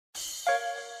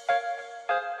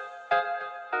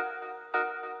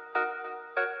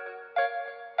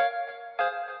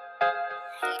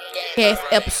Podcast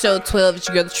episode 12. It's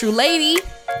your girl, the True Lady.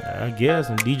 I guess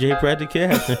I'm DJ Pratt the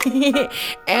Captain.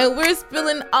 And we're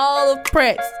spilling all of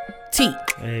Pratt's tea.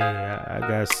 Hey, I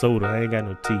got soda. I ain't got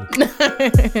no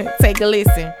tea. Take a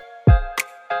listen.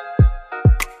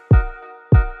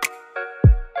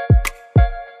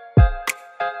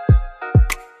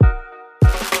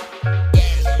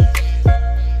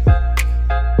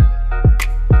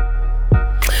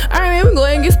 Go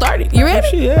ahead and get started. You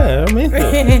ready? Yeah, I'm in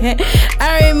here. All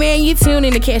right, man. You tune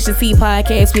in to Catch the Tea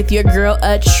podcast with your girl,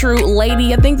 a True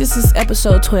Lady. I think this is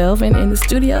episode 12, and in the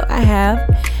studio I have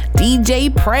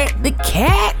DJ Pratt the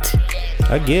Cat.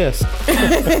 I guess.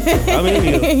 I'm in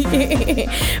here.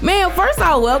 Man, first of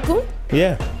all, welcome.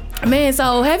 Yeah. Man,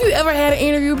 so have you ever had an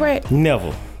interview, Pratt?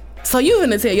 Never. So you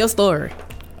gonna tell your story?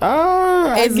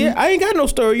 I ain't got no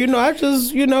story. I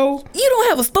just, You don't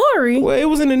have a story? Well, it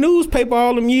was in the newspaper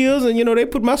all them years, and, they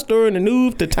put my story in the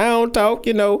news, the town talk,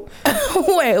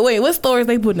 Wait, what stories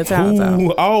they put in the town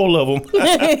talk? All of them.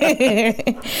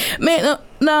 Man,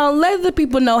 now let the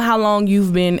people know how long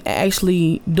you've been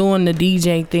actually doing the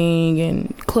DJ thing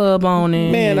and club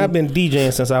owning. Man, I've been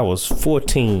DJing since I was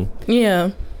 14. Yeah.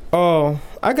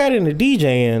 I got into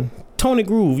DJing. Tony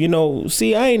Groove,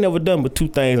 see, I ain't never done but two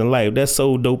things in life. That's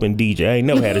so dope and DJ. I ain't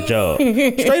never had a job.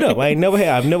 Straight up, I've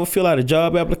never filled out a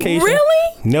job application.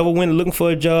 Really? Never went looking for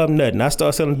a job, nothing. I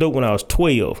started selling dope when I was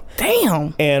 12.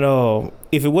 Damn. And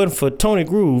if it wasn't for Tony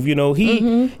Groove,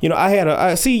 he,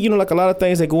 I see, like a lot of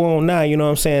things that go on now, what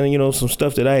I'm saying, some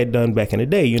stuff that I had done back in the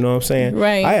day, what I'm saying?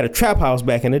 Right. I had a trap house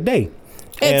back in the day.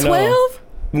 At 12?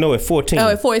 No, at 14. Oh,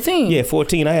 at 14? Yeah,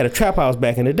 14. I had a trap house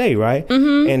back in the day, right?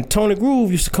 Mm-hmm. And Tony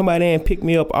Groove used to come out there and pick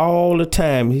me up all the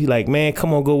time. He's like, man,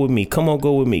 come on, go with me. Come on,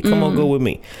 go with me. Come on, go with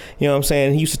me. You know what I'm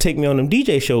saying? He used to take me on them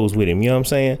DJ shows with him. You know what I'm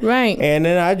saying? Right. And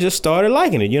then I just started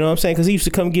liking it. You know what I'm saying? Because he used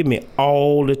to come get me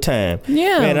all the time.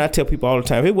 Yeah. Man, I tell people all the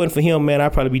time, if it wasn't for him, man,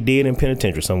 I'd probably be dead in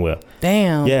penitentiary somewhere.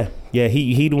 Damn. Yeah,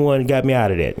 he the one that got me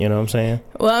out of that. You know what I'm saying?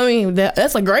 Well, I mean,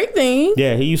 that's a great thing.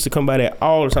 Yeah, he used to come by there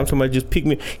all the time. Somebody just picked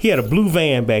me. He had a blue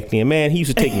van back then, man. He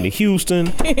used to take me to Houston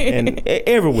and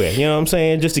everywhere. You know what I'm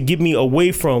saying? Just to get me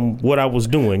away from what I was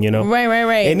doing.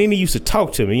 Right. And then he used to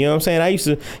talk to me. You know what I'm saying? I used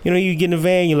to, you get in the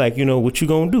van. You're like, what you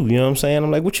gonna do? You know what I'm saying? I'm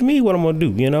like, what you mean? What I'm gonna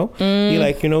do? You're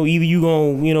like, either you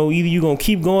gonna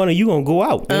keep going or you gonna go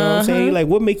out. You know what I'm saying? You're like,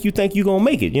 what make you think you gonna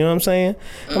make it? You know what I'm saying?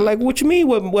 I'm like, what you mean?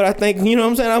 What I think? You know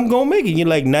what I'm saying? I'm gonna make it. You're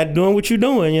like, not doing what you're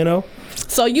doing.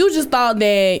 So you just thought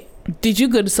that you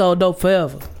could have sold dope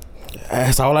forever?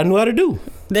 That's all I knew how to do.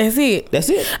 That's it. I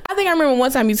think I remember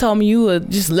one time you told me you were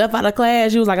just left out of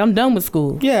class. You was like, I'm done with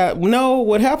school. Yeah, no,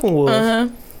 what happened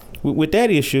was with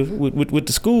that issue with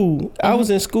the school, I was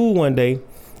in school one day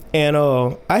and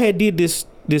I had did this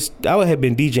I had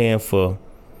been DJing for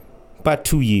about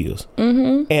 2 years.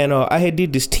 And I had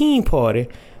did this teen party.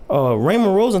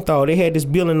 Raymond Rosenthal, they had this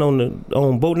building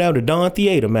on Boat Now, the Dawn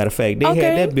Theater, matter of fact. They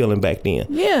had that building back then.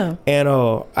 Yeah. And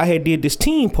I had did this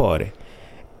teen party.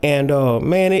 And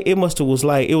man, it must have was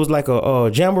like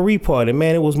a jamboree party.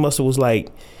 Man, it must have was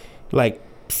like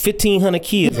 1,500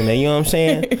 kids in there, you know what I'm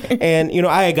saying? And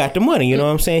I had got the money, you know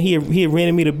what I'm saying? He had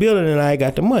rented me the building and I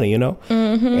got the money, And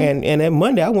that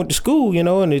Monday I went to school,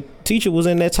 and the teacher was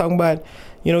in there talking about,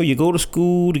 you go to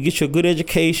school to get your good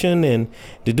education and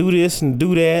to do this and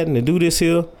do that and to do this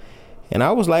here. And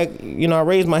I was like, I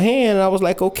raised my hand and I was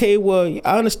like, okay, well,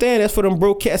 I understand that's for them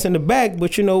broke cats in the back,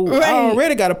 but Right. I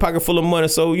already got a pocket full of money,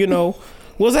 so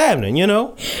what's happening,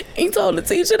 He told the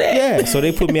teacher that? Yeah, so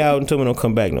they put me out and told me don't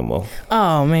come back no more.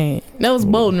 Oh, man. That was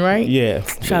Bolden, right? Yeah.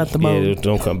 Shout out to Bolden. Yeah,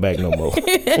 don't come back no more.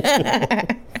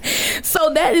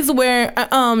 So that is where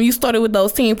you started with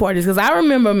those teen parties. Because I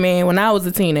remember, man, when I was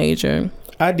a teenager.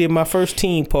 I did my first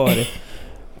teen party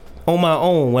on my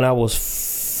own when I was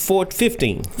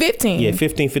 15. 15? Yeah,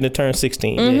 15 finna turn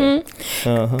 16.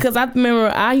 Yeah. Because I remember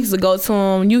I used to go to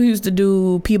them. You used to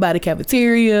do Peabody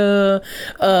Cafeteria,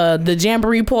 the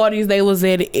jamboree parties. They was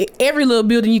at every little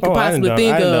building you could possibly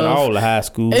think of. I done all the high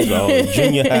schools, all the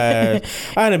junior highs.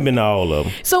 I done been to all of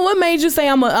them. So what made you say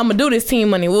I'm gonna do this teen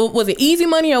money? Was it easy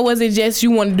money or was it just you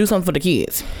wanted to do something for the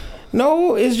kids?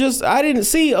 No, it's just I didn't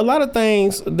see a lot of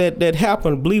things that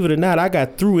happened. Believe it or not, I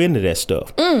got through into that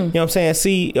stuff. You know what I'm saying?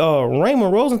 See,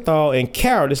 Raymond Rosenthal and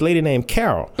Carol, this lady named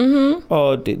Carol,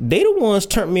 they the ones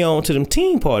turned me on to them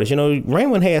teen parties. You know,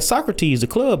 Raymond had Socrates, the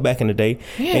club back in the day,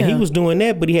 and he was doing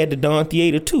that, but he had the Dawn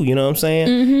Theater too. You know what I'm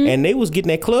saying? And they was getting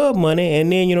that club money,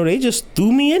 and then they just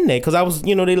threw me in there because I was,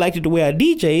 they liked it the way I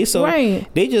DJ, so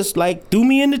they just like threw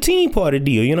me in the teen party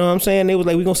deal. You know what I'm saying? They was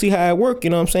like, we gonna see how it work. You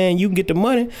know what I'm saying? You can get the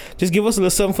money. Just give us a little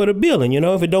something for the billing,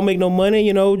 if it don't make no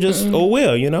money, just oh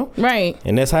well, Right.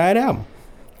 And that's how it happened.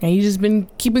 And you just been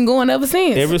keeping going ever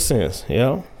since. Ever since,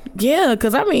 yeah. Yeah,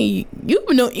 cause I mean, you've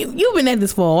been at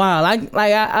this for a while.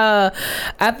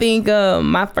 I think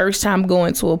my first time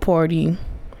going to a party,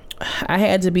 I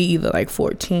had to be either like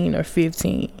 14 or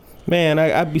 15. Man,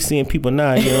 I be seeing people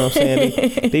now, you know what I'm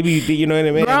saying? They be, you know what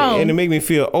I mean? And it make me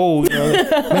feel old. You know?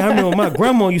 Man, I remember my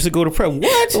grandma used to go to prep.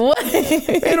 What?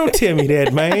 Man, don't tell me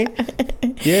that, man.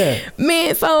 Yeah.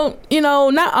 Man, so,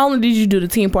 not only did you do the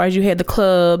team parties, you had the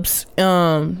clubs.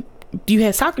 You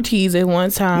had Socrates at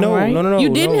one time, right? No. You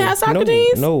didn't have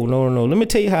Socrates? No. Let me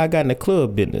tell you how I got in the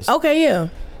club business. Okay, yeah.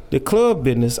 The club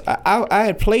business, I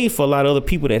had played for a lot of other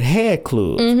people that had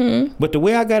clubs. Mm-hmm. But the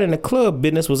way I got in the club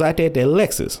business was out there at that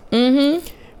Lexus. Mm-hmm.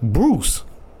 Bruce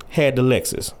had the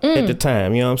Lexus at the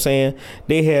time, you know what I'm saying?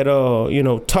 They had,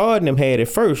 Todd and them had it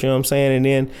first, you know what I'm saying?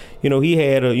 And then, he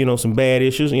had, some bad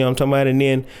issues, you know what I'm talking about? And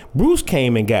then Bruce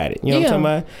came and got it, you know what I'm talking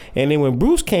about? And then when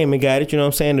Bruce came and got it, you know what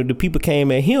I'm saying? The people came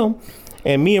at him.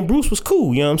 And me and Bruce was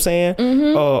cool, you know what I'm saying?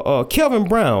 Mm-hmm. Kelvin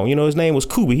Brown, his name was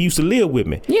Kuba. He used to live with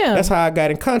me. Yeah. That's how I got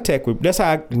in contact with, that's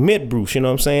how I met Bruce, you know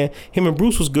what I'm saying? Him and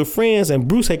Bruce was good friends, and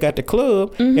Bruce had got the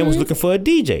club and was looking for a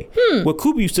DJ. Well,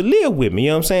 Kuba used to live with me, you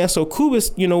know what I'm saying? So Kuba,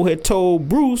 had told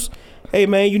Bruce, hey,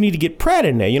 man, you need to get Pratt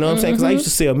in there, you know what I'm saying? Because I used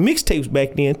to sell mixtapes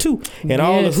back then, too. And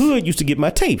all the hood used to get my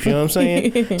tapes, you know what I'm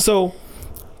saying? So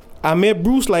I met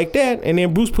Bruce like that, and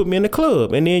then Bruce put me in the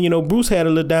club. And then, Bruce had a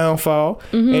little downfall.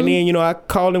 Mm-hmm. And then, I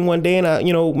called him one day, and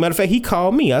matter of fact, he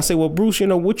called me. I said, well, Bruce,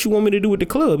 what you want me to do with the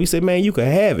club? He said, man, you can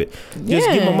have it. Just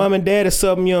give my mom and dad or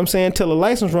something, you know what I'm saying, till the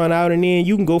license run out, and then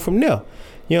you can go from there.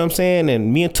 You know what I'm saying?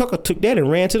 And me and Tucker took that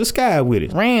and ran to the sky with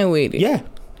it. Ran with it. Yeah.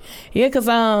 Yeah, because,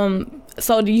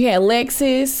 so do you have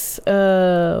Lexus?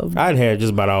 I'd had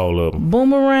just about all of them.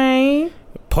 Boomerang.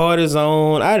 Parties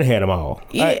on, I'd had them all.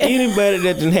 Yeah. Anybody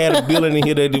that didn't have a building in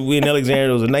here that in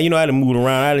Alexandria was, now I done moved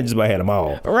around. I just about had them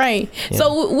all. Right. Yeah.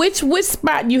 So which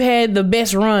spot you had the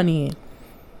best run in?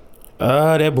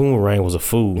 That Boomerang was a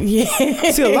fool. Yeah.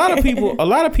 See, a lot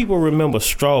of people remember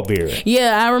Strawberry.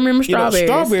 Yeah, I remember Strawberry.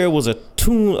 Strawberry was a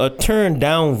turned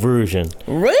down version.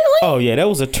 Really? Oh yeah, that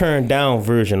was a turned down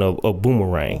version of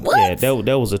Boomerang. What? Yeah,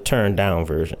 that was a turned down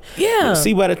version. Yeah.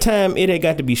 See, by the time it had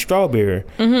got to be Strawberry,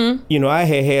 I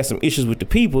had some issues with the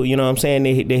people. You know what I'm saying?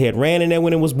 They had ran in there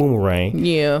when it was Boomerang.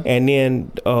 Yeah. And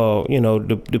then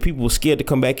the people were scared to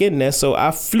come back in there, so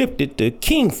I flipped it to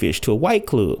Kingfish, to a white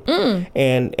club.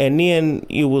 And then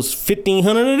it was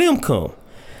 1,500 of them come.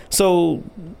 So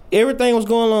everything was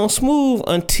going along smooth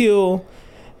until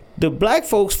the black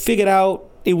folks figured out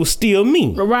it was still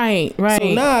me. Right.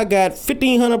 So now I got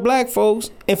 1,500 black folks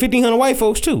and 1,500 white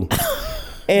folks too.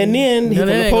 And then here come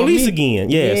the police again.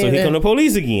 Yeah, so here come the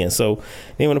police again. So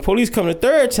then when the police come the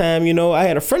third time, I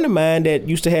had a friend of mine that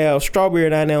used to have Strawberry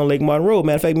down there on Lake Martin Road.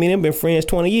 Matter of fact, me and him been friends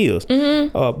 20 years.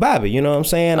 Bobby, you know what I'm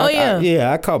saying? Oh,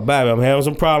 I called Bobby. I'm having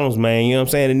some problems, man. You know what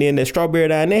I'm saying? And then that Strawberry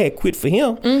down there had quit for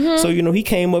him. So, he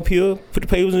came up here, put the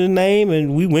papers in his name,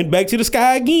 and we went back to the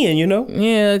sky again,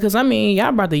 Yeah, because,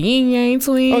 y'all brought the Yin Yang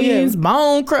Twins,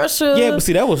 Bone Crusher. Yeah, but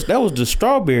see, that was the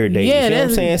Strawberry days. Yeah, you know what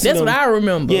I'm saying? That's what I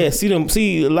remember. Yeah,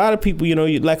 see, a lot of people,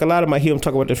 like a lot of my hear them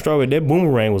talk about the Strawberry. That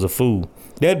Boomerang was a fool.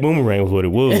 That Boomerang was what it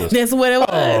was. That's what it was.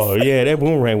 Oh yeah, that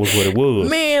Boomerang was what it was.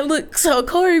 Man, look, so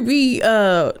Corey B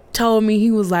told me, he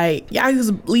was like, y'all used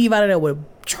to leave out of there with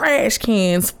trash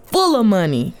cans full of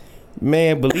money.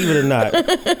 Man, believe it or not,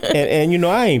 and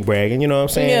I ain't bragging. You know what I'm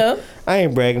saying? Yeah. I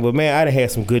ain't bragging, but man, I'd have had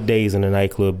some good days in the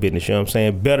nightclub business. You know what I'm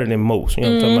saying? Better than most. You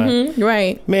know what I'm talking about?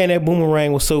 Right. Man, that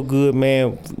Boomerang was so good,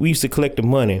 man. We used to collect the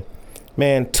money.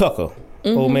 Man, Tucker.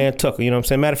 Old man Tucker, you know what I'm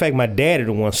saying? Matter of fact, my daddy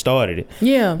the one started it.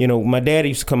 Yeah. My dad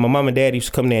used to come, my mom and dad used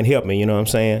to come there and help me, you know what I'm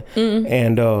saying?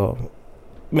 And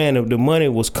man, the money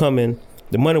was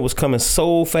coming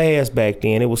so fast back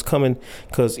then. It was coming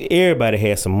because everybody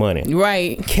had some money.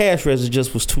 Right. Cash register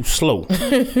just was too slow.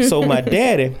 So my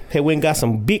daddy had went and got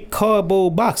some big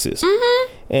cardboard boxes.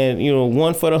 And,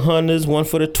 one for the 100s, one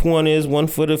for the 20s, one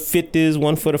for the 50s,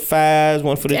 one for the 5s,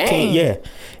 one for the 10s. Yeah.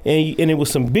 And it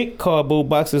was some big cardboard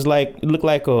boxes, looked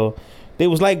like they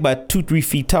was like about 2-3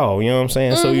 feet tall, you know what I'm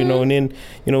saying? So, and then,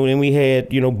 then we had,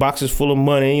 boxes full of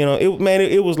money,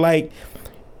 it was like,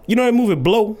 that movie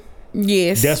Blow?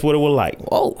 Yes. That's what it was like.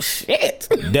 Oh, shit.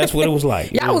 That's what it was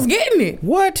like. Y'all was getting it.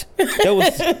 What? That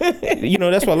was,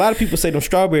 that's why a lot of people say them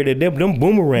Strawberry, that them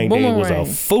Boomerang days was a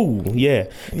fool. Yeah.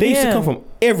 They used to come from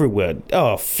everywhere.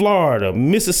 Florida,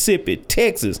 Mississippi,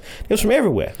 Texas. They was from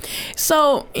everywhere.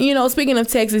 So, speaking of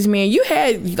Texas, man, you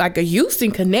had like a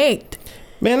Houston Connect.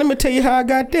 Man, let me tell you how I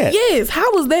got that. Yes.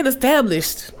 How was that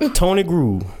established? Tony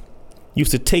Groove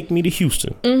used to take me to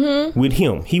Houston with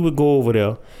him. He would go over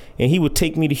there and he would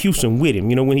take me to Houston with him,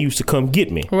 when he used to come get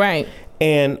me. Right.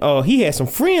 And he had some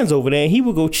friends over there, and he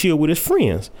would go chill with his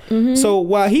friends. So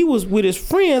while he was with his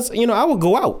friends, I would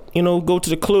go out, go to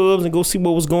the clubs and go see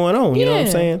what was going on. You know what I'm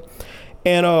saying?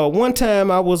 And one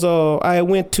time I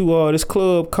went to this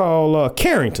club called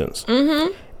Carrington's.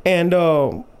 And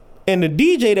the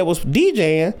DJ that was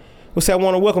DJing said, I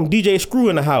want to welcome DJ Screw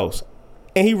in the house.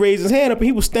 And he raised his hand up, and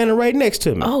he was standing right next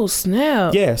to me. Oh,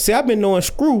 snap. Yeah. See, I've been knowing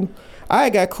Screw. I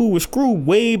got cool with Screw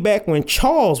way back when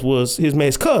Charles was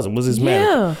his cousin, was his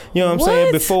manager. You know what I'm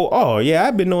saying? Before,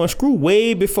 I've been knowing Screw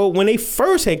way before when they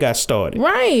first had got started.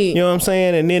 Right. You know what I'm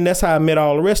saying? And then that's how I met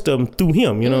all the rest of them through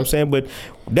him. You know what I'm saying? But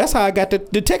that's how I got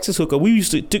the Texas hookup.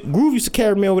 Groove used to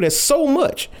carry me over there so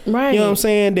much. Right. You know what I'm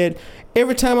saying? That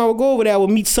every time I would go over there, I would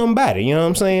meet somebody. You know what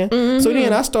I'm saying? So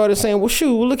then I started saying,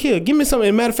 well, look here. Give me something.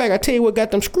 As a matter of fact, I tell you what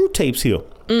got them Screw tapes here.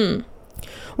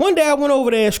 One day I went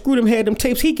over there and Screw them had them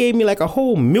tapes. He gave me like a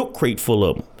whole milk crate full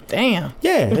of them. Damn.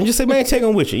 Yeah, and just said, man, take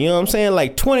them with you. You know what I'm saying?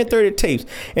 Like 20, 30 tapes.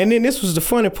 And then this was the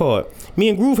funny part. Me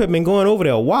and Groove had been going over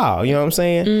there a while. You know what I'm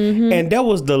saying? And that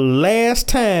was the last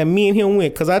time me and him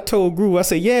went. Because I told Groove, I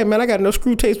said, yeah, man, I got no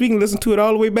Screw tapes. We can listen to it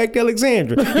all the way back to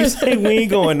Alexandria. He said, we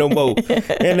ain't going no more.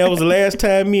 And that was the last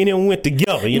time me and him went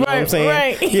together. You know what I'm saying?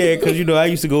 Right. Yeah, because, I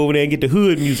used to go over there and get the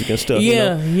hood music and stuff.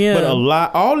 Yeah. But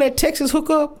all that Texas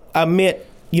hookup, I met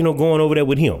going over there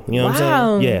with him. You know what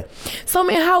I'm saying? Yeah. So,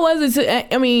 man, how was it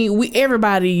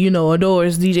everybody,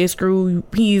 adores DJ Screw.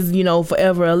 He's,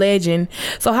 forever a legend.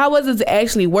 So how was it to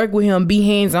actually work with him, be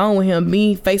hands-on with him,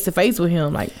 be face-to-face with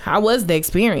him? Like, how was the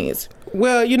experience?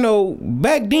 Well,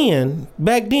 back then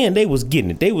they was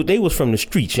getting it. They was from the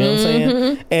streets, you know what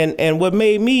I'm saying? And what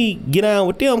made me get on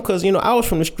with them, because, I was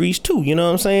from the streets too, you know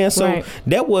what I'm saying? So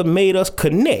that what made us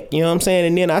connect, you know what I'm saying?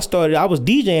 And then I was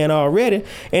DJing already.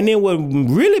 And then what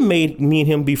really made me and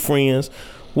him be friends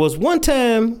was one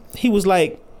time he was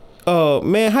like,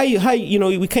 man, how we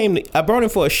I brought him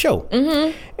for a show.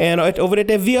 And over at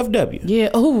that VFW. Yeah.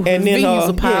 Oh, and then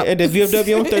at the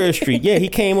VFW on 3rd Street. Yeah, he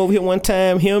came over here one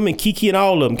time. Him and Kiki and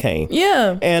all of them came.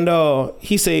 Yeah. And I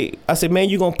said, man,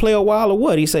 you gonna play a while or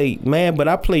what? He said, man, but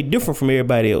I play different from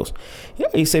everybody else.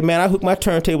 He said, man, I hook my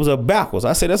turntables up backwards.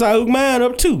 I said, that's how I hook mine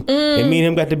up too. And me and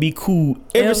him got to be cool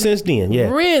ever since then. Yeah.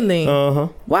 Really?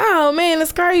 Wow, man,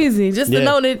 that's crazy. Just to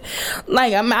know that,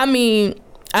 like,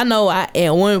 I know at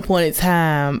one point in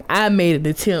time I made an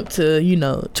attempt to,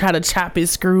 try to chop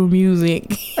his Screw music.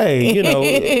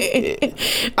 Hey,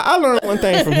 I learned one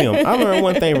thing from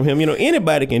him.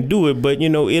 Anybody can do it, but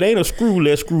it ain't a Screw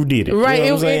unless Screw did it. Right, you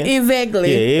know what I'm saying?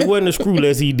 Exactly. Yeah, it wasn't a Screw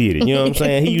unless he did it. You know what I'm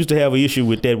saying? He used to have an issue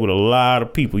with that with a lot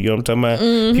of people. You know what I'm talking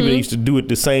about? People that used to do it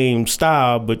the same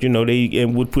style, but they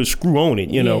would put Screw on it.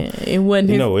 Yeah, it wasn't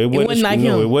his, it wasn't like him.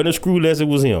 No, it wasn't a Screw unless it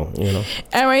was him.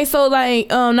 All right, so like,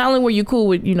 not only were you cool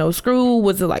with Screw,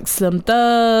 was it like Slim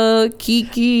Thug,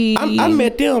 Kiki? I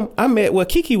met them.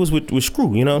 Kiki was with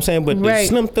Screw, you know what I'm saying? But the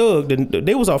Slim Thug,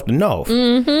 they was off the North.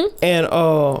 And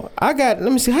let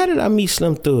me see, how did I meet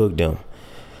Slim Thug them?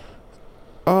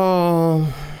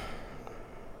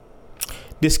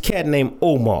 This cat named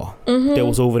Omar that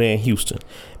was over there in Houston.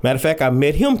 Matter of fact, I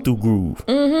met him through Groove.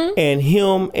 And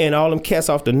him and all them cats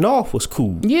off the North was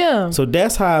cool. Yeah. So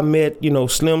that's how I met,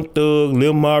 Slim Thug,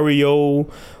 Lil Mario,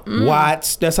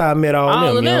 Watts. That's how I met all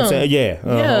them. You know what I'm saying? Yeah.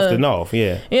 Off the North.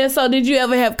 Yeah. Yeah. So did you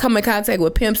ever come in contact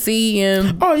with Pimp C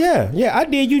and? Oh yeah. Yeah. I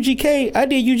did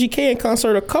UGK in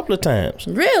concert a couple of times.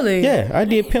 Really? Yeah. I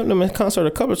did Pimp them in concert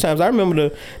a couple of times. I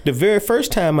remember the very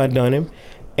first time I done him.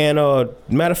 And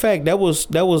matter of fact, that was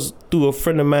through a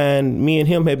friend of mine. Me and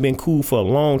him had been cool for a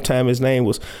long time. His name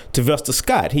was Tavesta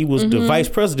Scott. He was the vice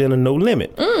president of No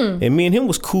Limit. And me and him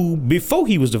was cool before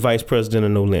he was the vice president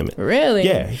of No Limit. Really?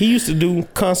 Yeah. He used to do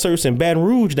concerts in Baton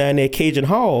Rouge down there at Cajun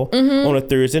Hall on a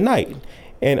Thursday night.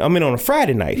 And on a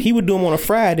Friday night. He would do them on a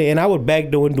Friday, and I would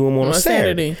backdoor and do them on a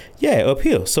Saturday. Yeah, up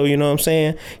here. So, you know what I'm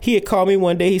saying? He had called me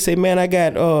one day. He said, man, I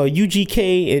got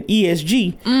UGK and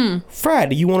ESG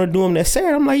Friday. You want to do them that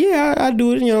Saturday? I'm like, yeah, I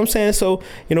do it. You know what I'm saying? So,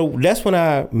 that's when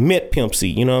I met Pimp C.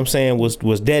 You know what I'm saying?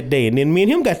 Was that day. And then me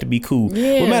and him got to be cool.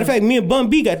 Yeah. Well, matter of fact, me and Bun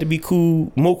B got to be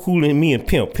cool, more cool than me and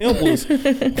Pimp. Pimp was,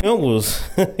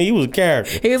 he was a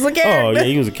character. He was a character. Oh, yeah,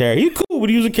 he was a character. He was cool, but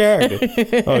he was a character.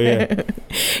 Oh, yeah.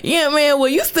 Yeah, man.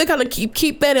 Well, you still kind of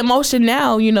keep that emotion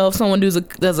now. If someone does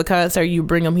a concert, you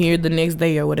bring them here the next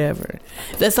day or whatever.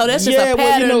 That's just a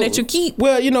pattern that you keep.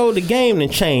 Well, the game done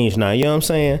changed now. You know what I'm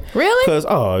saying? Really? Because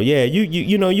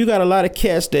you got a lot of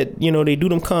cats that they do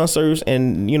them concerts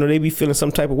and they be feeling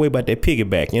some type of way about that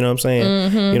piggyback. You know what I'm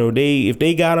saying? If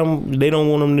they got them, they don't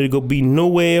want them to go be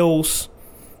nowhere else.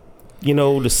 you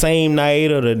know, the same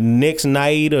night or the next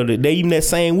night or even that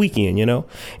same weekend, you know.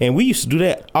 And we used to do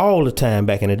that all the time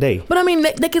back in the day. But I mean,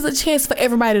 that gives a chance for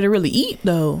everybody to really eat,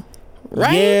 though.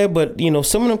 Right? Yeah, but you know,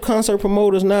 some of them concert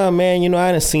promoters now, man, you know,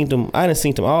 I done seen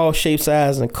them all shapes,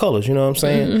 sizes, and colors. You know what I'm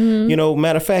saying? Mm-hmm. You know,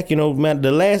 matter of fact, you know,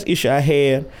 the last issue I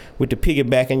had with the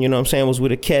piggybacking, you know what I'm saying, was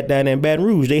with a cat down there in Baton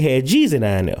Rouge. They had Jeezy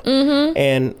down there,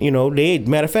 and you know,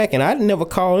 matter of fact, and I never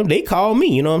called them. They called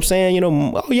me. You know what I'm saying? You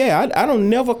know, oh yeah, I don't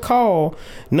never call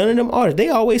none of them artists. They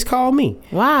always call me.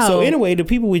 Wow. So anyway, the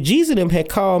people with Jeezy them had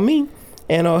called me.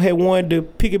 And had wanted to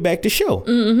piggyback the show.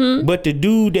 Mm-hmm. But the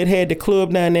dude that had the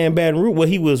club down there in Baton Rouge, well,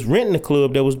 he was renting the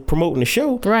club that was promoting the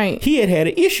show. Right. He had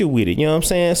an issue with it, you know what I'm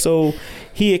saying? So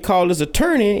he had called his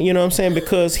attorney, you know what I'm saying,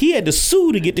 because he had to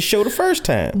sue to get the show the first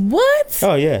time. What?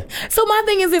 Oh, yeah. So my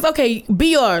thing is this, okay,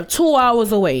 BR, 2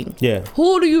 hours away. Yeah.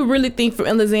 Who do you really think from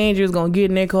Alexandria is going to get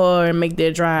in their car and make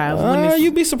their drive?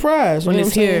 You'd be surprised. When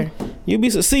it's here. You'd be,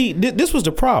 see, this was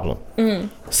the problem.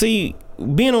 See,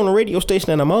 being on the radio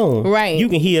station that I'm on, right, you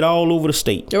can hear it all over the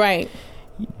state. Right.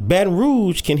 Baton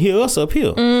Rouge can hear us up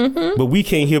here, but we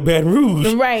can't hear Baton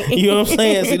Rouge. Right. You know what I'm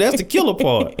saying? See, that's the killer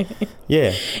part.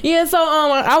 Yeah. Yeah. So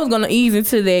I was gonna ease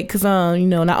into that because you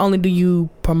know, not only do you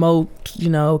promote, you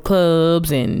know,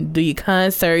 clubs and do your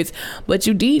concerts, but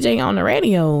you DJ on the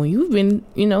radio. You've been,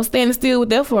 you know, standing still with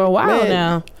that for a while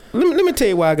now. Let me tell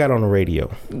you why I got on the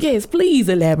radio. Yes, please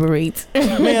elaborate.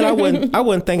 Man, I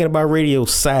wasn't thinking about radio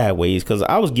sideways because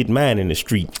I was getting mine in the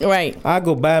street. Right. I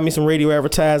go buy me some radio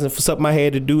advertising for something I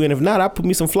had to do, and if not, I put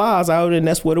me some flyers out, and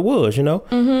that's what it was, you know.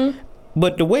 Mm-hmm.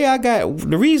 But the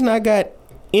reason I got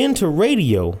into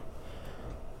radio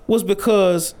was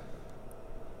because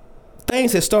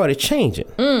things had started changing.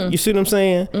 You see what I'm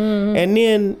saying? Mm-hmm. And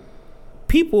then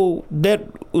people that,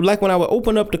 like when I would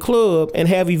open up the club and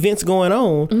have events going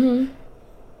on,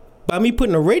 by me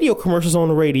putting the radio commercials on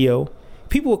the radio,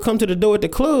 people would come to the door at the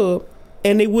club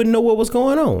and they wouldn't know what was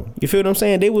going on. You feel what I'm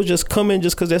saying? They was just coming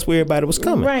just because that's where everybody was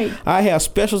coming. Right. I have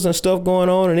specials and stuff going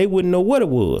on and they wouldn't know what it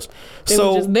was. They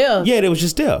was just there. Yeah, they was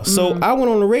just there. So I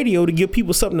went on the radio to give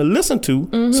people something to listen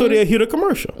to so they'll hear the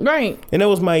commercial. Right. And that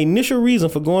was my initial reason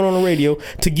for going on the radio,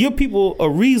 to give people a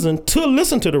reason to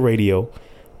listen to the radio,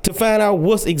 to find out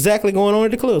what's exactly going on at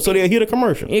the club, so they'll hear the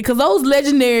commercial. Yeah, because those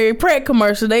legendary Pratt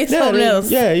commercials, they something else.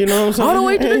 Yeah, you know what I'm saying? All the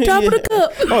way to the top of the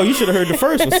cup. Oh, you should have heard the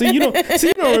first one. See, you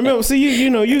don't remember. See,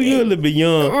 you're a little bit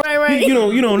young. Right.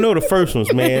 You don't know the first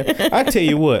ones, man. I tell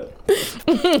you what.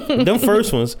 them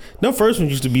first ones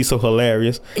used to be so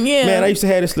hilarious. Yeah. Man, I used to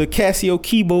have this little Casio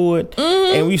keyboard,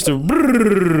 and we used to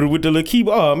with the little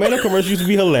keyboard. Oh man, that commercial used to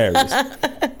be hilarious.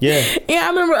 Yeah. Yeah, I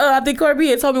remember. I think Corby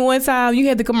had told me one time you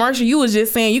had the commercial. You was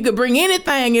just saying you could bring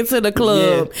anything into the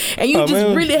club, and you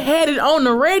really had it on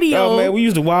the radio. Oh man, we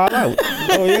used to wild out.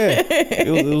 Oh yeah,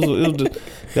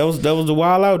 that was the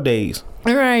wild out days.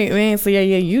 All right, man. So yeah,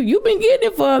 you've been getting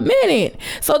it for a minute.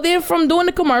 So then, from doing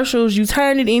the commercials, you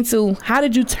turned it into. How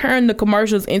did you turn the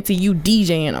commercials into you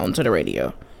DJing onto the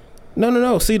radio?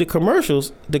 No. See, the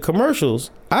commercials.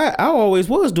 I always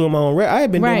was doing my own. I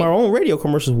had been doing my own radio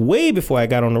commercials way before I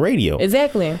got on the radio.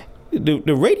 Exactly.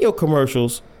 The radio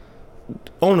commercials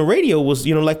on the radio was,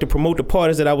 you know, like to promote the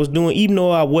parties that I was doing, even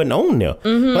though I wasn't on there.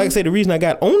 Like I said, the reason I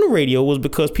got on the radio was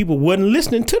because people wasn't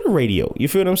listening to the radio. You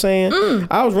feel what I'm saying?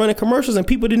 I was running commercials and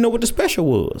people didn't know what the special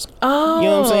was. Oh, you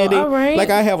know what I'm saying? all right. Like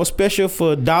I have a special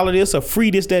for $1 this or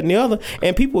free this, that, and the other,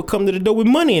 and people would come to the door with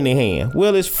money in their hand.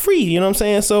 Well, it's free. You know what I'm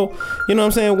saying? So, you know what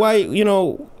I'm saying? Why, you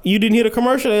know, you didn't hear the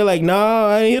commercial? They're like, nah,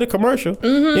 I didn't hear the commercial.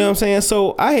 You know what I'm saying?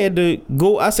 So I had to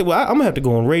go. I said, well, I'm gonna have to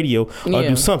go on radio or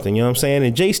do something. You know what I'm saying?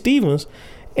 And Jay Stevens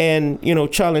and, you know,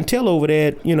 Charlie and Tell over there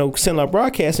at, you know, Sandlot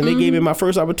Broadcasting, they gave me my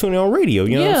first opportunity on radio.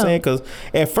 You know what I'm saying? Because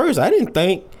at first I didn't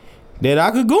think that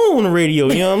I could go on the radio.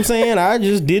 You know what I'm saying? I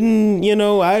just didn't, you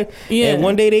know, and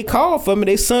one day they called for me.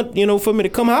 They sent, you know, for me to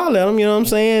come holler at them. You know what I'm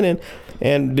saying?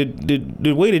 And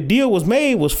the way the deal was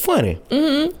made was funny.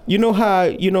 You know how,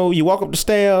 you know, you walk up the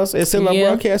stairs at Sandlot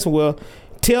Broadcasting? Well,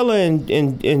 Taylor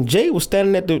and Jay was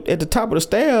standing at the top of the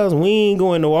stairs, and we ain't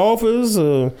going to office.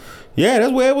 Yeah,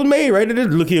 that's where it was made, right?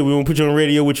 Look here, we won't put you on the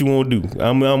radio. What you want to do?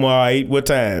 I'm all right. What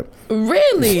time?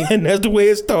 Really? And that's the way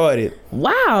it started.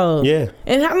 Wow. Yeah.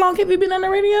 And how long have you been on the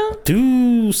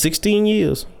radio? 16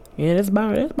 years. Yeah, that's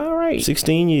about right.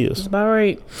 16 years. That's about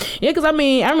right. Yeah, because I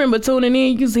mean, I remember tuning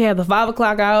in. You used to have the 5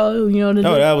 o'clock hour. You know,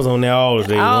 that was on there all the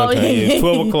days. One time, yeah.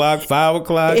 12 o'clock, 5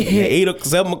 o'clock, 8,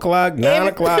 7 o'clock, 9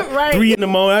 o'clock, right. 3 in the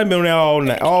morning. I've been on there all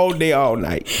night, all day, all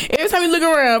night. Every time you look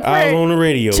around, I was on the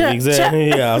radio. Exactly.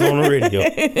 Yeah, I was on the radio.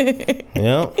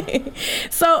 Yeah.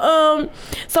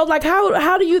 So like,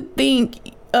 how do you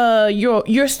think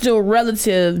you're still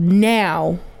relative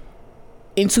now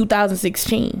in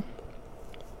 2016?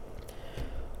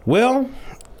 Well,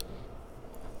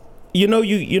 you know,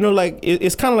 like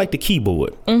it's kind of like the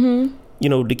keyboard. Mm-hmm. You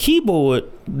know, the keyboard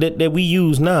that we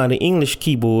use now, the English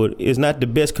keyboard, is not the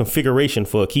best configuration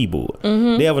for a keyboard.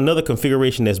 Mm-hmm. They have another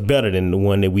configuration that's better than the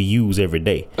one that we use every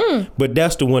day. But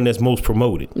that's the one that's most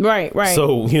promoted. Right.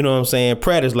 So, you know what I'm saying?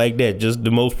 Pratt is like that, just the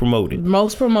most promoted.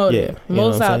 Yeah.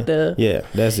 Most out there. Yeah,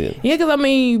 that's it. Yeah, because, I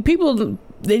mean, people,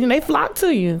 they flock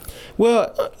to you.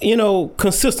 Well, you know,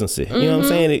 consistency. You know what I'm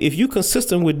saying? If you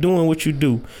consistent with doing what you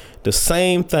do, the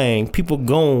same thing, people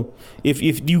gon' if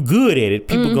you good at it,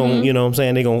 people gon', you know what I'm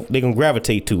saying, they gon'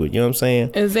 gravitate to it. You know what I'm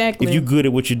saying? Exactly. If you good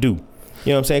at what you do, you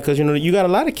know what I'm saying? Because you know you got a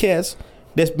lot of cats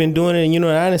that's been doing it, and you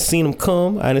know I done seen them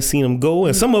come, I done seen them go,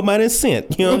 and some of them I done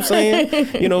sent. You know what I'm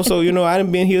saying? You know, so you know I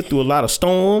done been here through a lot of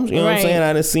storms. You know what I'm saying?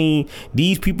 I done seen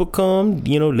these people come.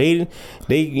 You know they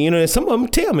you know, some of them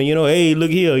tell me, you know, hey,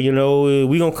 look here, you know,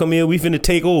 we gonna come here, we finna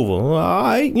take over. All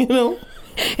right, you know.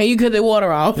 And you cut the water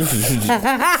off.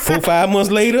 4-5 months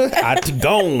later, I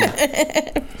gone.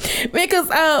 Because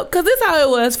this is how it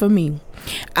was for me.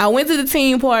 I went to the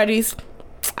team parties.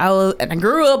 I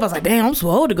grew up. I was like, damn, I'm so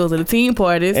old to go to the team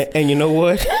parties. And you know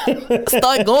what?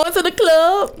 Start going to the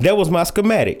club. That was my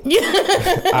schematic.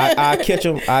 I catch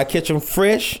them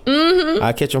fresh. Mm-hmm.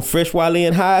 I catch them fresh while they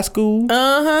in high school.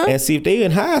 And see if they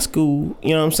in high school.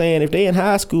 You know what I'm saying? If they in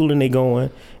high school and they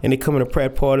going and they coming to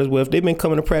Pratt parties, well, if they've been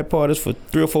coming to Pratt parties for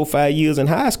 3 or 4, 5 years in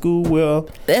high school, well,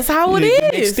 that's how it is.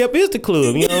 The next step is the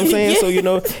club. You know what I'm saying? So you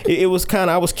know, it was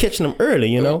kind of, I was catching them early.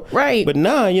 You know, right? But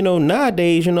now, you know,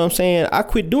 nowadays, you know what I'm saying, I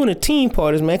quit doing the team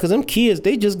parties, man, because them kids,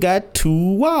 they just got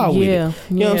too wild with it.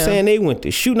 You know what I'm saying? They went to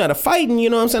shooting, out of fighting.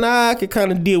 You know what I'm saying? I could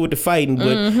kind of deal with the fighting,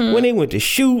 but when they went to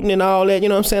shooting and all that, you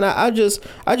know what I'm saying? I just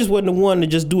wasn't the one to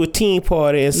just do a team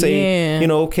party and say, you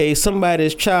know, okay,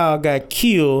 somebody's child got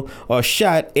killed or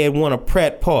shot at one of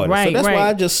Pratt parties. So that's why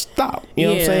I just stopped. You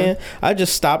know what I'm saying? I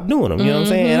just stopped doing them. You know what I'm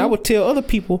saying? And I would tell other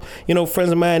people, you know,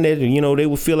 friends of mine that, you know, they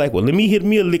would feel like, well, let me hit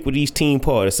me a lick with these team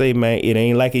parties. Say, man, it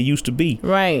ain't like it used to be.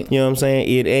 Right. You know what I'm saying?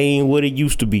 It ain't what it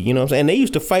used to be. You know what I'm saying? And they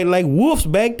used to fight like wolves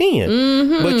back then.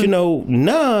 But you know,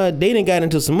 nah, they done got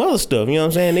into some other stuff. You know what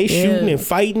I'm saying? They shooting and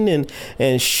fighting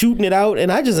and shooting it out.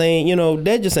 And I just ain't, you know,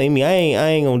 that just ain't me. I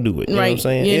ain't gonna do it. You know what I'm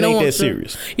saying? It ain't that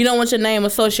serious. You don't want your name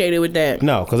associated with that.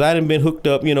 No, because I done been hooked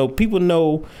up. You know, people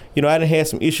know, you know, I done had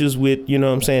some issues with, you know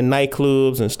what I'm saying,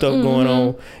 nightclubs and stuff going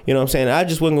on. You know what I'm saying? I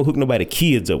just wasn't gonna hook nobody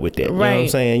kids up with that. You know what I'm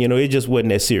saying? You know, it just wasn't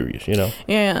that serious, you know?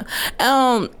 Yeah.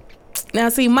 Now,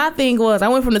 see, my thing was, I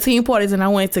went from the team parties and I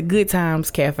went to Good Times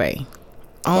Cafe.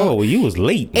 Well, you was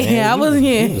late, man. Yeah, I was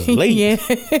late. Yeah.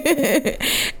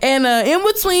 And in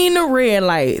between the red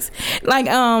lights, like,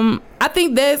 I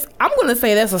think I'm gonna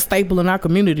say that's a staple in our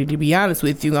community, to be honest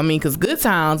with you. I mean, because Good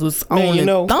Times was on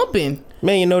and thumping.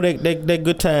 Man, you know that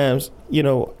Good Times, you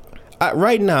know,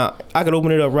 right now, I could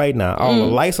open it up right now. All the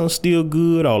license still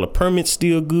good. All the permits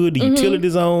still good. The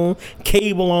utilities on.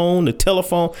 Cable on. The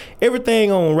telephone.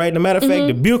 Everything on, right? As a matter of fact,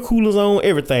 the beer cooler's on.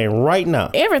 Everything right now.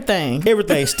 Everything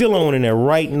still on in there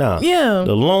right now. Yeah.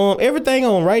 The lawn. Everything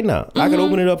on right now. I could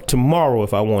open it up tomorrow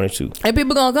if I wanted to. And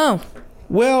people gonna come.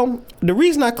 Well, the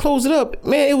reason I closed it up,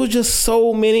 man, it was just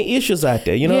so many issues out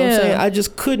there. You know what I'm saying? I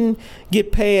just couldn't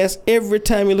get past, every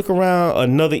time you look around,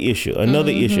 another issue.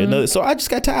 So I just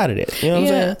got tired of that. You know what I'm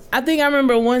saying? I think I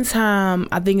remember one time,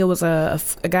 I think it was a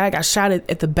guy got shot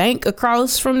at the bank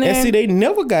across from there. And see, they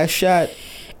never got shot.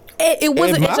 It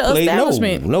wasn't at your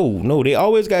establishment. No. They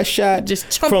always got shot.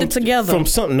 Just chunked it together. From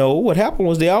something. No, what happened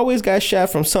was they always got shot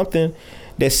from something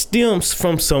that stems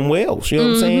from somewhere else. You know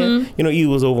what I'm saying? You know, he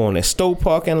was over on that store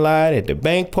parking lot, at the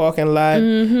bank parking lot,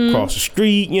 across the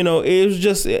street. You know,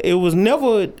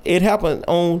 it happened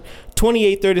on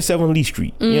 2837 Lee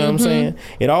Street. You know what I'm saying?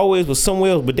 It always was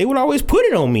somewhere else, but they would always put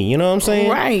it on me. You know what I'm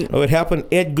saying? Right. Or it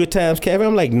happened at Good Times Cafe.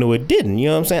 I'm like, no, it didn't. You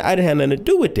know what I'm saying? I didn't have nothing to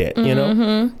do with that, you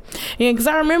know? Yeah, because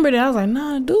I remember that. I was like,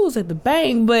 nah, the dude was at the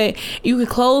bank, but you could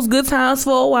close Good Times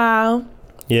for a while.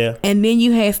 Yeah. And then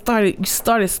you had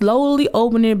started slowly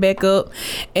opening it back up,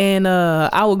 and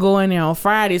I would go in there on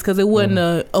Fridays because it wasn't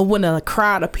a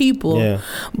crowd of people. Yeah.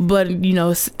 But you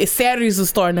know, Saturdays was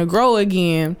starting to grow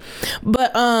again.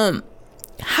 But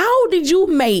how did you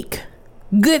make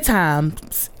Good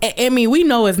Times I mean, we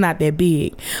know it's not that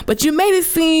big, but you made it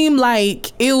seem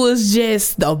like it was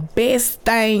just the best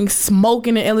thing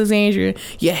smoking in Alexandria.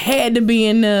 You had to be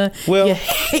in there. Well,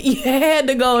 you had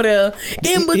to go there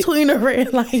in between the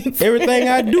red lights. Everything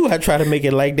I do, I try to make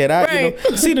it like that. You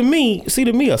know, see to me,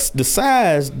 the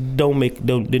size didn't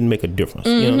make a difference.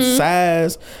 You know,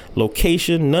 size,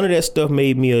 location, none of that stuff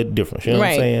made me a difference. You know what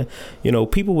I'm saying? You know,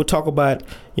 people would talk about,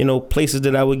 you know, places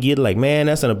that I would get like, man,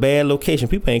 that's in a bad location.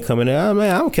 People ain't coming there. I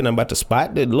don't care nothing about the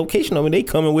spot. The location, I mean, they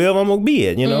coming wherever I'm gonna be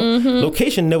at, you know.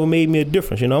 Location never made me a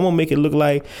difference. You know, I'm gonna make it look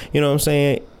like, you know what I'm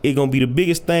saying, it's gonna be the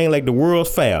biggest thing, like the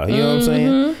world's fair. You know what I'm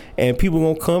saying? And people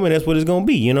gonna come, and that's what it's gonna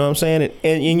be. You know what I'm saying?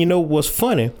 And you know what's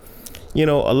funny? You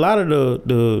know, a lot of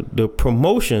the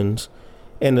promotions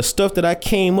and the stuff that I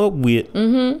came up with,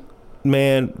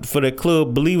 man, for the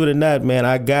club, believe it or not, man,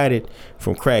 I got it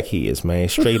from crackheads, man,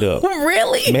 straight up.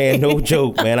 Really? Man, no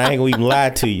joke, man. I ain't gonna even lie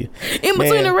to you. In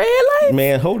between the red lights?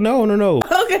 Man, no.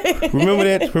 Okay. Remember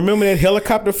that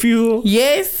helicopter fuel?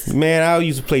 Yes. Man, I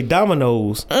used to play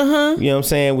dominoes. You know what I'm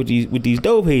saying, with these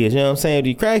dope heads, you know what I'm saying,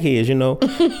 these crackheads, you know.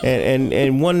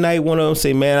 and one night one of them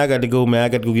say, man, I got to go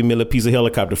get me a little piece of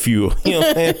helicopter fuel. You know what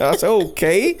I'm saying? I said,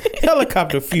 okay,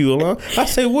 helicopter fuel, huh? I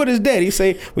said, what is that? He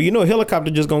say, well, you know, a helicopter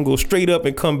just gonna go straight up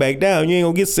and come back down. You ain't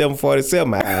gonna get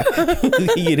 747 high.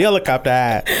 You get helicopter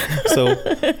high. So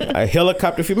a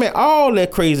helicopter fuel, man, all that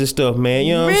crazy stuff, man.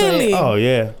 You know what I'm saying? Oh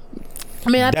yeah. I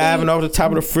mean, diving off the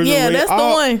top of the refrigerator. Yeah, that's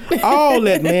the one. All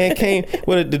that, man, came.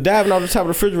 Well, the diving off the top of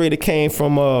the refrigerator came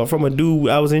from a dude.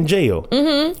 I was in jail.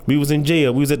 We was in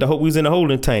jail. We was in the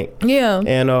holding tank. Yeah.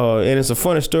 And it's a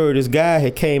funny story. This guy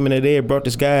had came in there, brought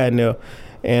this guy in there.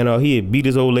 And he had beat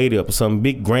his old lady up. Some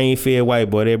big grain-fed white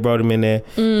boy. They brought him in there.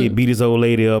 He had beat his old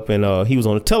lady up, and he was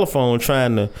on the telephone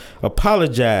trying to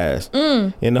apologize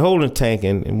in the holding tank.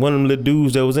 And one of them little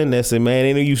dudes that was in there said, "Man,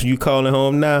 ain't no use you calling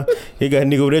home now. You got a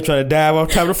nigga over there trying to dive off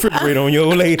top of the refrigerator on your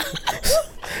old lady."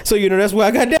 So you know that's where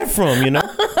I got that from. You know.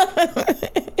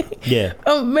 Yeah.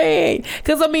 Oh man,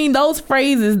 because I mean those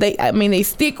phrases they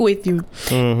stick with you.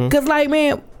 Because like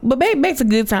man, but back to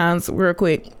good times real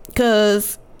quick.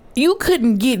 Because you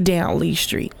couldn't get down Lee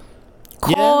Street.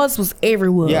 Cars was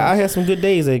everywhere. Yeah, I had some good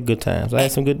days at Good Times. I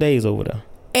had some good days over there.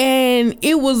 And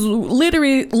it was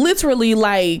literally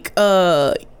like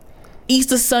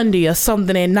Easter Sunday or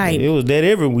something at night. It was that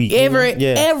every week.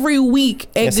 Every week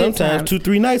at and Good sometimes Times.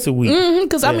 2-3 nights a week.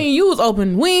 Because I mean, you was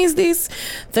open Wednesdays,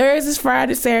 Thursdays,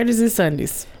 Fridays, Saturdays, and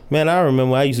Sundays. Man, I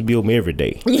remember I used to be open every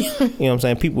day. You know what I'm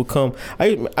saying? People come.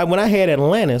 When I had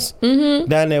Atlantis down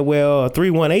there where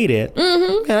 318 at,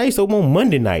 man, I used to open on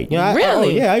Monday night. You know,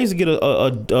 really? I used to get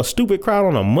a stupid crowd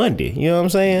on a Monday. You know what I'm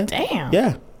saying? Damn.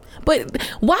 Yeah. But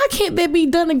why can't that be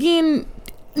done again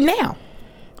now?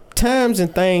 Times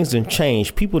and things done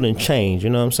change. People done change.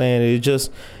 You know what I'm saying? It's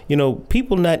just, you know,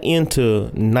 people not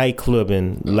into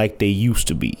nightclubbing like they used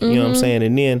to be. You know what I'm saying?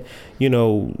 And then, you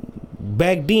know,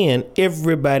 back then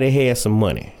everybody had some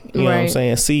money. You know what I'm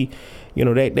saying? See, you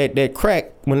know, that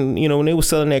crack, when they were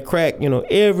selling that crack, you know,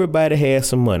 everybody had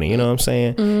some money. You know what I'm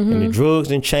saying? And the drugs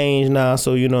done changed now,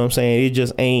 so you know what I'm saying, it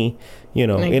just ain't, you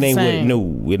know, it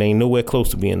ain't nowhere close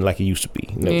to being like it used to be.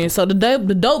 No. Yeah, so the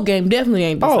dope game definitely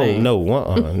ain't the same. No,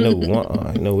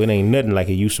 no, it ain't nothing like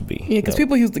it used to be. Yeah, because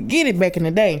people used to get it back in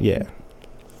the day. Yeah.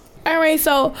 All right,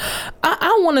 so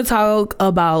I want to talk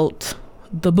about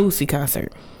the Boosie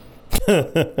concert.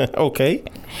 Okay.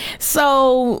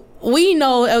 So we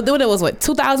know that was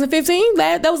 2015.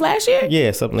 That was last year.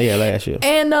 Yeah, last year.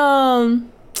 And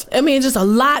I mean, just a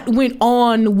lot went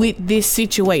on with this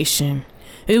situation.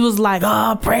 It was like,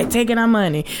 oh, Pratt taking our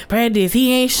money. Pratt this,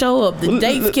 he ain't show up. The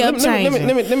dates kept changing.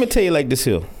 Let me tell you like this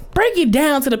here. Break it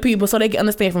down to the people so they can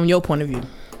understand from your point of view.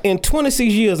 In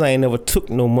 26 years, I ain't never took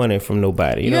no money from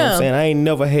nobody. You know what I'm saying? I ain't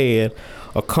never had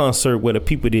a concert where the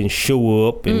people didn't show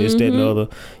up and this, that, and the other.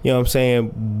 You know what I'm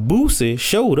saying? Boosie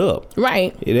showed up.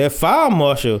 Right. That fire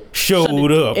marshal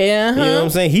showed up. Yeah. You know what I'm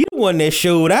saying? He the one that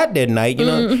showed out that night. You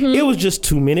know, it was just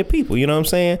too many people. You know what I'm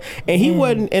saying? And he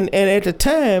wasn't. And at the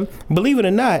time, believe it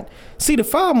or not, see the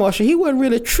fire marshal, he wasn't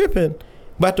really tripping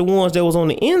about the ones that was on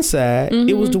the inside.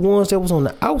 It was the ones that was on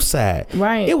the outside.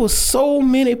 Right. It was so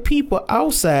many people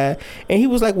outside, and he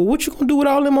was like, well, what you gonna do with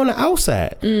all them on the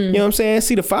outside? You know what I'm saying?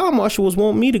 See, the fire marshal was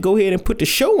wanting me to go ahead and put the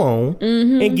show on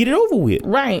and get it over with.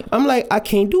 Right. I'm like, I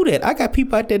can't do that. I got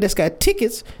people out there that's got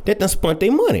tickets that done spent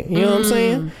their money. You know what I'm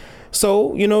saying?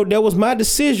 So, you know, that was my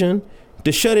decision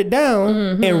to shut it down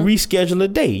and reschedule a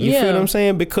date. You feel what I'm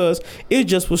saying? Because it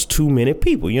just was too many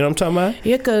people. You know what I'm talking about?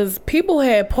 Yeah, because people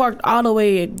had parked all the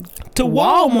way to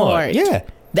Walmart. Yeah.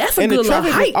 That's a and good the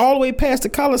traffic hike. was all the way past the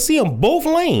Coliseum, both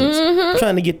lanes,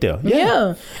 trying to get there.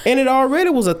 Yeah. And it already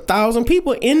was 1,000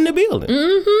 people in the building.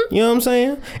 You know what I'm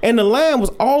saying? And the line was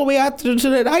all the way out to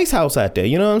that ice house out there.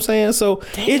 You know what I'm saying? So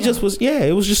it just was,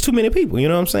 it was just too many people. You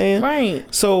know what I'm saying? Right.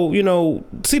 So,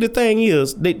 see, the thing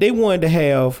is, they wanted to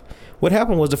have, what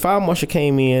happened was the fire marshal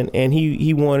came in and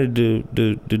he wanted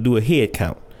to do a head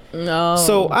count. No.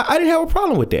 So I didn't have a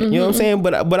problem with that. You know what I'm saying?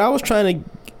 But I was trying to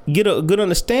get a good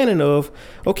understanding of,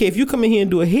 okay, if you come in here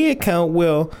and do a head count,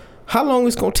 well, how long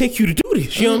it's gonna take you to do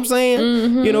this? You know what I'm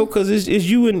saying? Because it's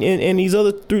you and these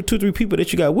other two, three people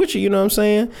that you got with you. You know what I'm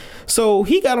saying? So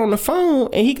he got on the phone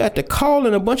and he got to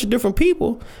calling a bunch of different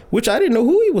people, which I didn't know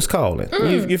who he was calling.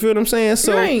 You feel what I'm saying?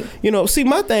 So right. See,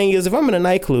 my thing is, if I'm in a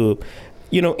nightclub,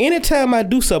 anytime I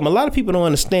do something, a lot of people don't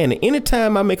understand it.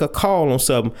 Anytime I make a call on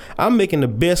something, I'm making the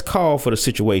best call for the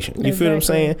situation. You feel what I'm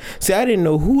saying? See, I didn't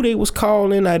know who they was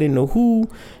calling. I didn't know who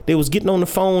they was getting on the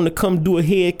phone to come do a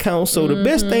head count. So the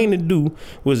best thing to do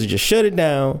was to just shut it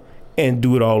down and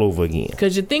do it all over again.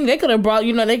 Because you think they could have brought,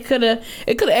 it could have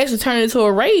actually turned into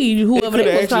a raid. Whoever they was calling. It could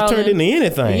have actually turned into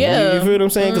anything. Yeah. You feel what I'm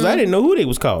saying? Because I didn't know who they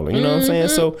was calling. You know what I'm saying?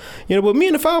 So, but me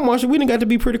and the fire marshal, we done got to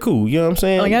be pretty cool. You know what I'm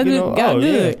saying? Got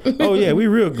good. Yeah. Oh yeah, we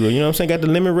real good. You know what I'm saying? Got the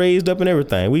limit raised up and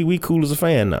everything. We cool as a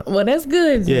fan now. Well, that's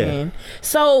good, man.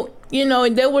 So,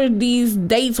 there were these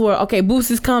dates where, okay,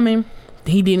 Boosie's coming.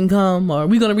 He didn't come, or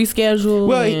we gonna reschedule.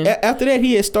 Well, after that,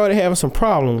 he had started having some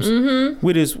problems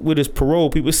with his parole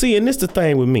people. See, and this the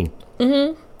thing with me.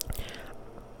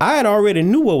 I had already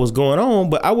knew what was going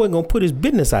on, but I wasn't gonna put his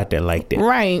business out there like that.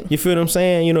 Right. You feel what I'm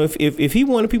saying? If he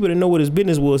wanted people to know what his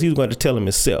business was, he was going to tell them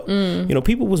himself.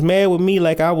 People was mad with me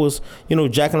like I was,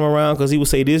 jacking him around because he would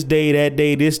say this day, that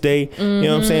day, this day. You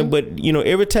know what I'm saying? But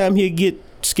every time he'd get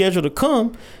scheduled to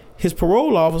come, his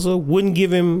parole officer wouldn't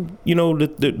give him,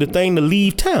 the thing to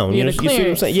leave town. You see what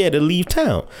I'm saying? Yeah, to leave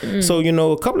town. So,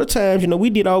 a couple of times,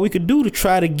 we did all we could do to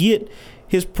try to get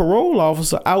his parole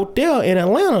officer out there in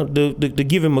Atlanta to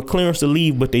give him a clearance to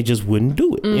leave, but they just wouldn't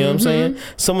do it. You know what I'm saying?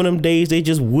 Some of them days they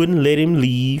just wouldn't let him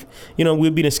leave. We'll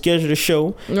be to schedule a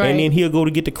show, and then he'll go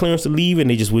to get the clearance to leave, and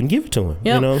they just wouldn't give it to him.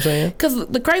 Yep. You know what I'm saying? Because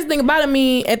the crazy thing about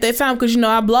it, at that time, because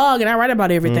I blog and I write about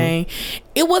everything,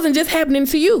 it wasn't just happening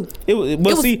to you. It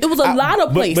was a lot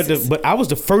of places. But I was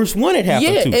the first one it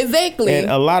happened to. Yeah, exactly.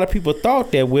 And a lot of people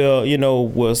thought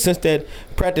that, since that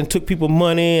Pratt took people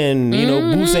money and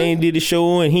Boosie ain't did the show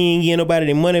and he ain't getting nobody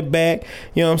their money back.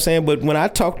 You know what I'm saying? But when I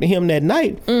talked to him that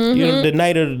night, the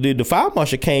night of the fire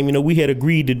marshal came, we had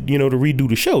agreed to to redo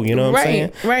the show. You know what I'm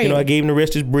saying? Right. I gave him the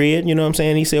rest of his bread. You know what I'm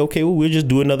saying? He said, okay, well, we'll just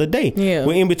do another day. Yeah.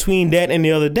 Well, in between that and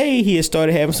the other day, he had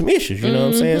started having some issues. You know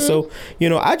what I'm saying? So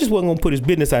I just wasn't gonna put his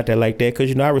business out there like that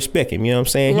because I respect him. You know what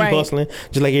I'm saying? He hustling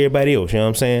just like everybody else. You know what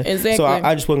I'm saying? Exactly. So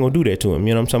I just wasn't gonna do that to him.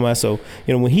 You know what I'm talking about? So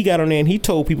when he got on there and he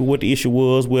told people what the issue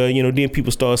was, well, then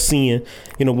people started seeing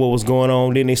what was going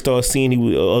on. Then they started seeing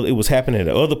it was happening at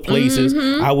other places.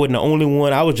 I wasn't the only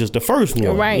one. I was just the first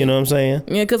one. Right. You know what I'm saying?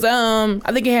 Yeah, because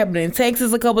I think it happened in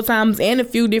Texas a couple times and a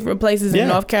few different places in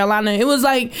North Carolina. It was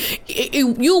like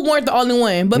you weren't the only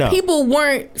one, but people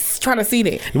weren't trying to see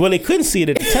that. Well, they couldn't see it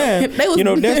at the time.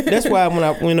 That's why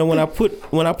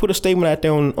when I put a statement out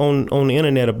there on the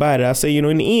internet about it, I say in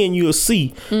the end you'll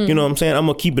see. You know what I'm saying? I'm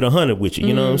gonna keep it 100 with you.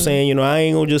 You know what I'm saying? I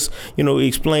ain't gonna just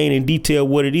explain in detail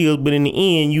what it is, but in the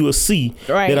end you will see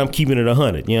that I'm keeping it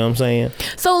 100. You know what I'm saying?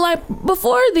 So like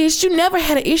before this, you never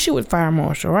had an issue with fire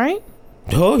marshal, right?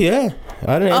 Oh yeah,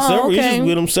 I done had several issues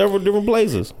with them, several different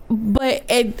places. But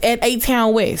at 8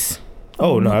 Town West.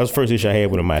 Oh no, that was the first issue I had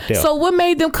with them out there. So what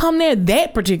made them come there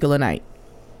that particular night?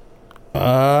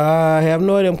 I have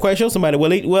no idea. I'm quite sure somebody.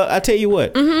 Well, I tell you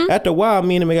what. After a while,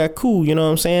 me and them got cool. You know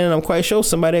what I'm saying? And I'm quite sure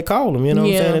somebody had called them. You know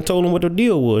what I'm saying? And told them what the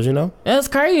deal was. That's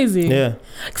crazy. Yeah.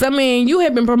 Because you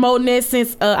had been promoting that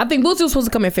since I think Boosie was supposed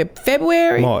to come in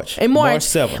February, March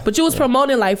 7th. But you was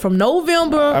promoting like from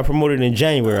November. I promoted in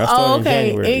January. I started in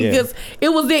January.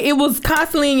 It was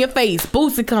constantly in your face.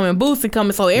 Boosie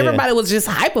coming. So everybody was just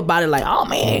hype about it. Like, oh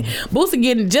man,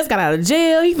 Boosie just got out of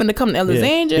jail. He finna come to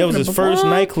Alexandria. That was his first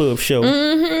nightclub show.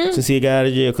 Since he got out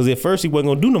of jail, because at first he wasn't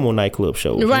gonna do no more nightclub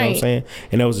shows. You know what I'm saying?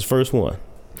 And that was his first one.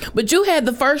 But you had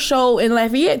the first show in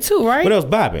Lafayette too, right? But that was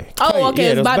Bobby. Oh, okay,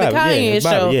 it's Bobby Kanye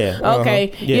show. Yeah.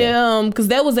 Okay, because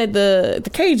that was at the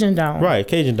Cajun Dome. Right,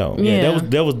 Cajun Dome. Yeah,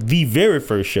 that was the very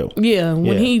first show. Yeah,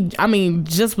 when he,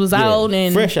 just was out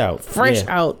and fresh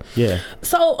out. Yeah.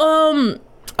 So,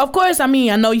 of course, I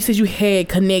know you said you had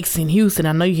connects in Houston.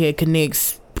 I know you had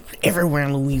connects everywhere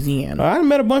in Louisiana. I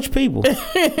met a bunch of people.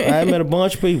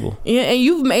 Yeah, and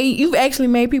you've actually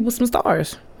made people some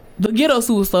stars. The ghetto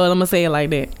superstars, I'm gonna say it like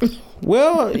that.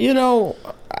 Well,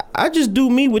 I just do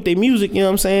me with their music, you know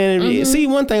what I'm saying? See,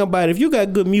 one thing about it, if you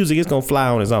got good music, it's gonna fly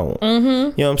on its own. You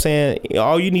know what I'm saying?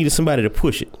 All you need is somebody to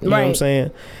push it. You know what I'm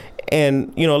saying?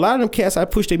 And, you know, a lot of them cats, I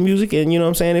push their music, and, you know what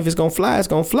I'm saying, if it's going to fly, it's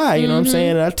going to fly, you know what I'm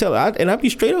saying? And I be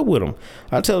straight up with them.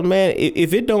 I tell them, man,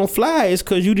 if it don't fly, it's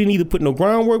because you didn't either put no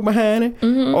groundwork behind it,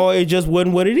 or it just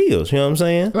wasn't what it is, you know what I'm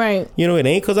saying? Right. You know, it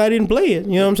ain't because I didn't play it,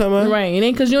 you know what I'm talking about? Right. It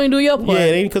ain't because you ain't do your part. Yeah,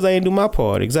 it ain't because I didn't do my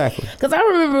part, exactly. Because I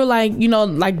remember, like, you know,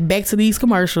 like back to these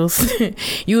commercials,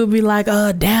 you would be like,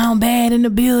 down bad in the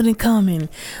building coming,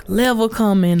 level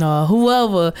coming, or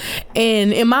whoever.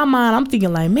 And in my mind, I'm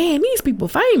thinking like, man, these people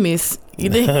famous.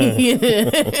 But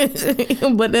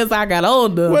as I got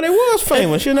older, well, they was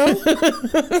famous, you know.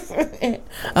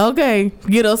 Okay,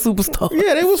 get us superstar.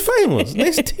 Yeah, they was famous.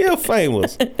 They still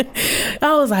famous.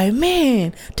 I was like,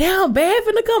 man, down bad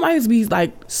finna come. I used to be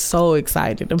like so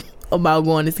excited about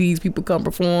going to see these people come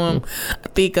perform. I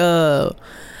think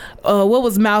what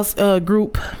was Mouse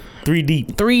group? 3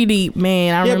 Deep. 3 Deep,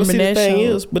 man. I remember that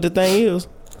show. But the thing is,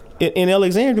 in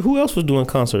Alexandria, who else was doing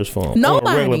concerts for them? Nobody.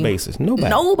 On a regular basis?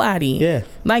 Nobody. Yeah.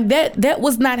 Like that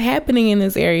was not happening in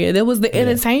this area. That was the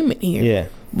entertainment here. Yeah.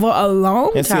 For a long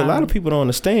time. And see, a lot of people don't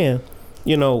understand,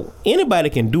 you know, anybody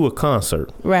can do a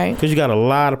concert. Right. Because you got a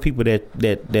lot of people that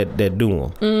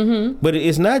do them. But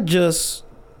it's not just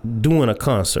doing a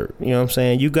concert. You know what I'm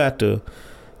saying? You got to...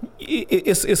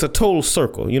 It's a total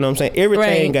circle, you know what I'm saying?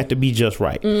 Everything got to be just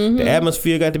right. The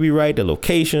atmosphere got to be right, the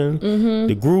location,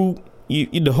 the group,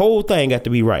 the whole thing got to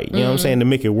be right, you know what I'm saying, to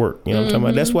make it work, you know what I'm talking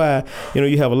about? That's why, you know,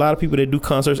 you have a lot of people that do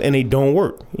concerts and they don't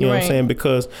work, you know what I'm saying,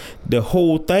 because the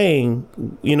whole thing,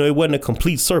 you know, it wasn't a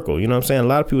complete circle, you know what I'm saying? A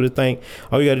lot of people that think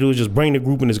all you got to do is just bring the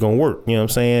group and it's going to work, you know what I'm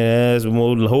saying? There's a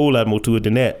whole lot more to it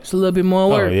than that. It's a little bit more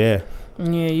work. Oh, yeah.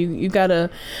 Yeah, you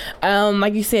gotta,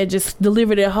 like you said, just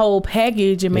deliver that whole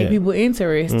package and make people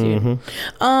interested.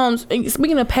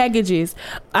 Speaking of packages,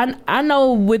 I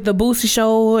know with the Boosie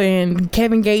show and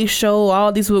Kevin Gates show,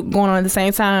 all these were going on at the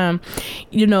same time.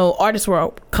 You know, artists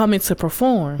were coming to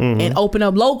perform and open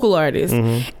up local artists,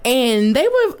 and they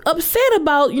were upset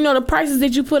about, you know, the prices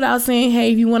that you put out, saying,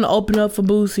 hey, if you want to open up for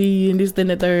Boosie and this, then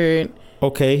the third.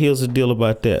 Okay, here's the deal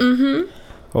about that.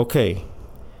 Okay.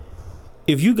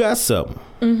 If you got something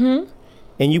and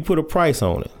you put a price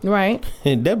on it, right,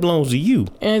 and that belongs to you.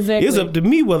 Exactly. It's up to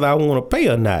me whether I want to pay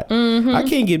or not. I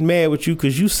can't get mad with you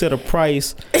because you set a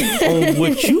price on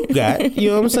what you got. You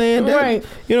know what I'm saying? Right.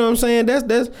 You know what I'm saying?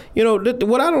 That's you know,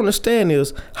 what I don't understand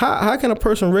is how can a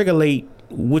person regulate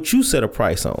what you set a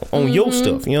price on your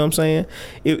stuff, you know what I'm saying?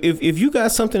 If you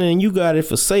got something and you got it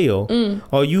for sale,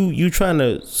 or you trying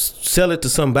to sell it to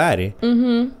somebody,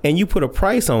 and you put a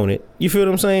price on it, you feel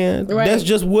what I'm saying? Right. That's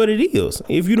just what it is.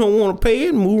 If you don't want to pay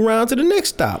it, move around to the next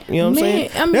stop. You know what I'm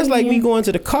saying? That's like me going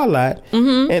to the car lot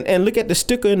and look at the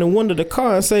sticker in the window of the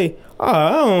car and say,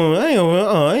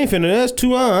 I ain't finna, that's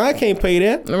too I can't pay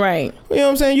that. Right. You know what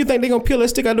I'm saying? You think they gonna peel that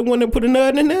stick out the window and put a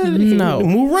nut in there? No.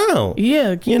 Move around.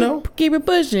 Yeah, keep it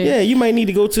pushing. Yeah, you might need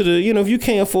to go to the, you know, if you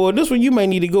can't afford this one, you might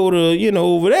need to go to, you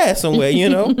know, over there somewhere, you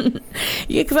know?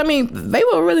 Yeah, because I mean, they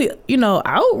were really, you know,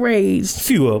 outraged.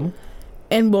 Few of them.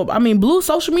 And I mean, blew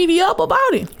social media up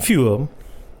about it. Few of them.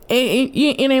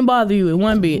 It ain't bother you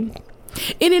one bit.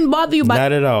 It didn't bother you by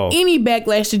not at all any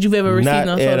backlash that you've ever received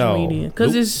on social media,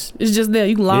 because it's just there.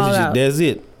 You can log out. That's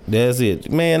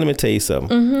it, man. Let me tell you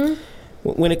something.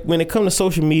 When it comes to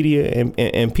social media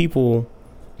and people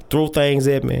throw things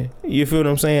at me, you feel what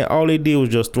I'm saying? All they did was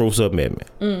just throw something at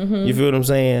me. You feel what I'm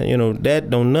saying? You know,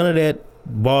 none of that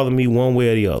bother me one way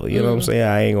or the other. You know what I'm saying?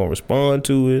 I ain't gonna respond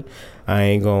to it. We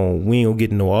ain't gonna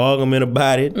get no argument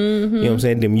about it. You know what I'm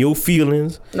saying? Them your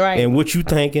feelings, right, and what you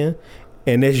thinking.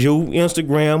 And that's your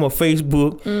Instagram or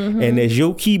Facebook, and that's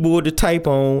your keyboard to type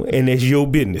on, and that's your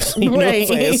business. You know what I'm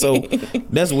saying? So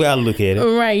that's the way I look at it.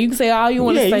 Right. You can say all you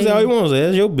want to say. Yeah, you can say all you want to say.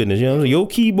 That's your business. You know what I'm saying? Your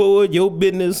keyboard, your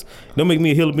business. Don't make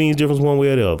me a hill of beans difference one way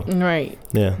or the other. Right.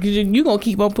 Yeah. You going to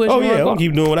keep on pushing. Oh, yeah. I'm going to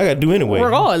keep doing what I got to do anyway.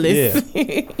 Regardless.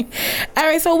 Yeah. All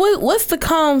right. So what's to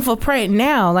come for Pratt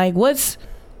now? Like, what's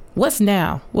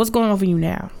now? What's going on for you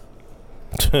now?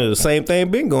 The same thing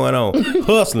been going on,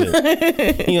 hustling.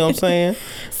 You know what I'm saying?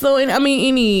 So, I mean,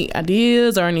 any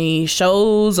ideas or any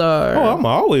shows or? Oh, I'm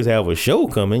always have a show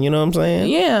coming. You know what I'm saying?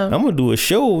 Yeah. I'm gonna do a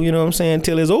show. You know what I'm saying?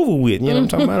 Till it's over with. You know what I'm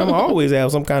talking about? I'm always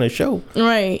have some kind of show.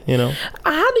 Right. You know.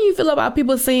 How do you feel about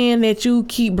people saying that you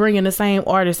keep bringing the same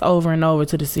artists over and over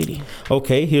to the city?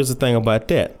 Okay, here's the thing about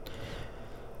that.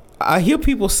 I hear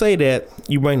people say that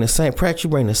you bring the same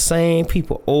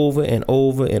people over and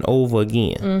over and over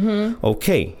again.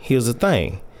 Okay, here's the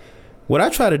thing. What I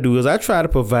try to do is I try to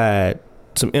provide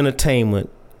some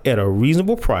entertainment at a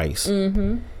reasonable price,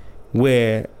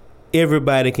 where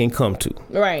everybody can come to.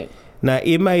 Right. Now,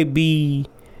 it might be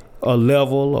a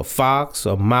Level, a Fox,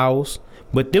 a Mouse,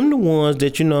 but them the ones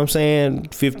that, you know what I'm saying,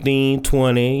 15,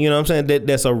 20, you know what I'm saying,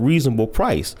 that's a reasonable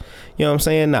price. You know what I'm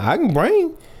saying? Now, I can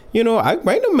bring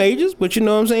the majors, but you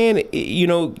know what I'm saying, you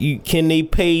know, can they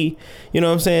pay, you know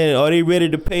what I'm saying, are they ready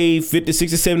to pay $50,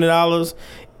 $60, $70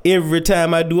 every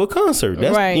time I do a concert?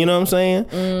 That's right. You know what I'm saying?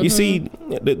 Mm-hmm. You see,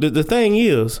 the thing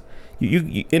is,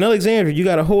 you in Alexandria, you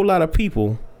got a whole lot of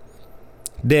people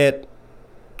that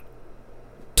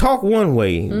talk one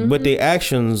way, but their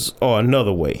actions are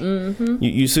another way.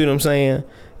 You see what I'm saying?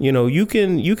 You know, you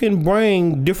can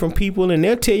bring different people and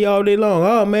they'll tell you all day long,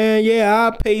 oh man, yeah,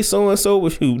 I'll pay so and so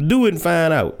with you. Do it and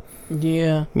find out.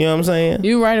 Yeah. You know what I'm saying?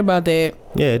 You're right about that.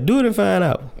 Yeah, do it and find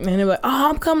out. And they're like, oh,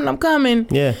 I'm coming.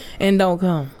 Yeah. And don't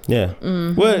come. Yeah.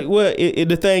 Well,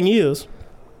 the thing is,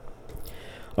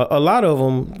 a lot of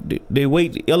them, they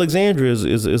wait. Alexandria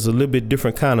is a little bit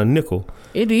different kind of nickel.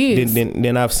 It is.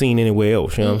 Than I've seen anywhere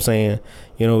else. You know what I'm saying?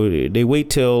 You know, they wait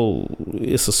till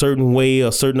it's a certain way,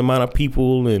 a certain amount of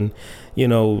people, and, you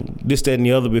know, this, that, and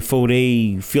the other before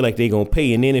they feel like they're going to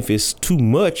pay. And then if it's too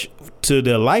much to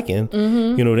their liking,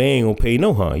 you know, they ain't going to pay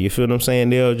no harm. You feel what I'm saying?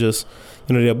 They'll just,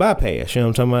 you know, they'll bypass. You know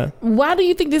what I'm talking about? Why do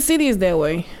you think the city is that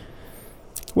way?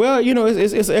 Well, you know,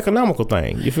 it's an economical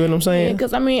thing. You feel what I'm saying?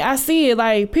 Because, I mean, I see it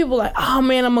like people like, oh,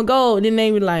 man, I'm going to go. Then they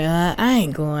be like, I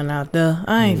ain't going out there.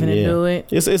 I ain't finna do it.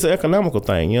 It's an economical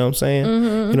thing. You know what I'm saying?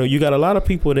 You know, you got a lot of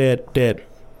people that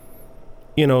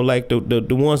you know, like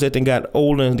the ones that then got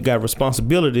older and got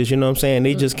responsibilities, you know what I'm saying?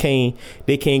 They just can't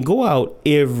go out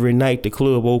every night the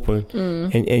club open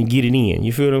and get it in.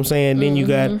 You feel what I'm saying? Then you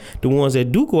got the ones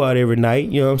that do go out every night,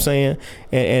 you know what I'm saying?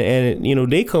 And you know,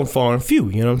 they come far and few,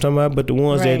 you know what I'm talking about? But the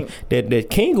ones that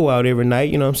can't go out every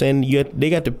night, you know what I'm saying? They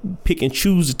got to pick and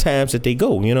choose the times that they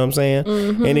go, you know what I'm saying?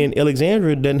 And then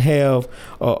Alexandria doesn't have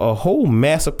a whole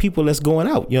mass of people that's going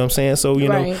out, you know what I'm saying? So, you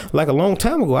know, like a long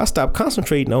time ago, I stopped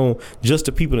concentrating on just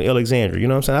the people in Alexandria, you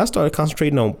know what I'm saying? I started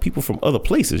concentrating on people from other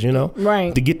places, you know,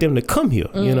 to get them to come here,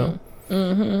 you know.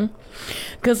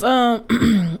 Because I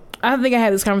think I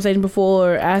had this conversation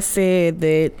before. I said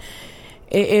that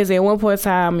it is at one point in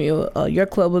time your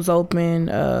club was open,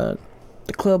 the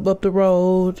club up the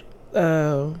road,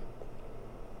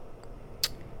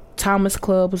 Thomas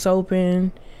Club was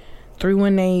open,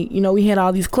 318. You know, we had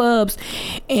all these clubs,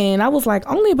 and I was like,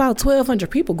 only about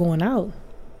 1,200 people going out.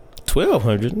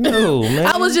 1,200? No, man.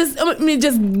 I was just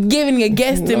giving a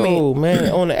guesstimate. No, man.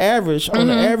 On the average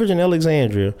in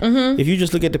Alexandria, if you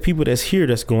just look at the people that's here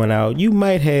that's going out, you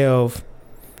might have,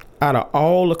 out of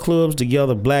all the clubs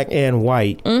together, black and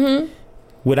white,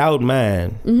 without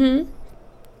mine,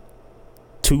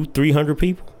 200-300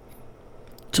 people.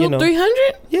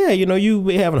 200-300? Yeah, you know, you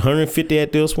be having 150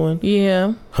 at this one. Yeah.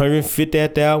 150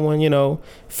 at that one, you know,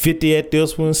 50 at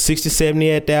this one, 60, 70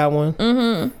 at that one.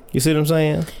 You see what I'm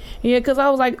saying? Yeah, because I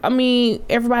was like, I mean,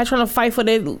 everybody trying to fight for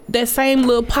that same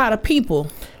little pot of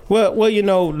people. Well, you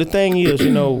know, the thing is, you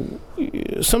know,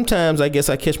 sometimes I guess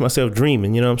I catch myself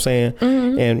dreaming, you know what I'm saying?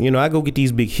 And, you know, I go get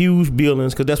these big, huge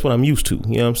buildings because that's what I'm used to,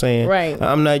 you know what I'm saying? Right.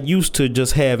 I'm not used to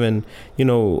just having, you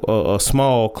know, a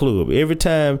small club. Every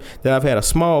time that I've had a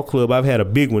small club, I've had a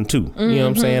big one too. You know what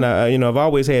I'm saying? I've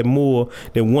always had more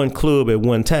than one club at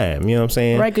one time, you know what I'm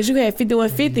saying? Right, because you had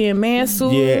 5150 and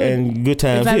Mansfield. Yeah, and good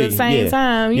times here. At the same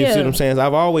time, yeah. You see what I'm saying? So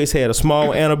I've always had a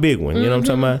small and a big one, you know what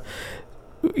I'm talking about?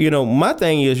 You know, my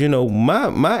thing is, you know,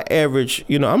 my average,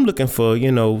 you know, I'm looking for,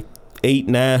 you know,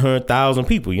 800,000-900,000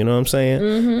 people, you know what I'm saying?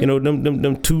 You know, them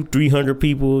 200-300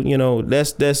 people, you know,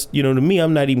 that's you know, to me,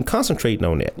 I'm not even concentrating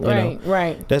on that. You know?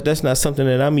 Right. That's not something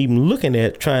that I'm even looking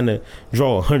at, trying to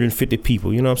draw 150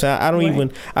 people. You know what I'm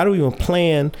saying? I don't even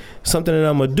plan something that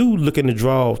I'm gonna do looking to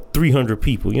draw 300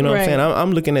 people. You know what I'm saying?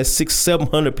 I'm looking at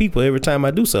 600-700 people every time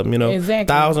I do something. You know,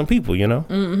 1,000 people. You know.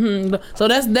 So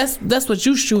that's what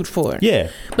you shoot for. Yeah.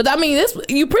 But I mean,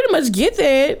 you pretty much get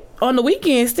that on the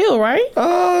weekend still, right?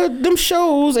 Them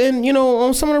shows, and you know,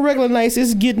 on some of the regular nights,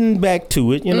 it's getting back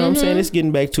to it. You know what I'm saying? It's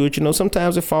getting back to it. You know,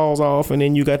 sometimes it falls off, and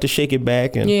then you got to shake it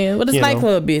back. And yeah, but it's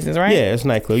nightclub business, right? Yeah, it's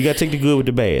nightclub. You got to take the good with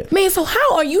the bad. Man, so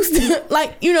how are you still,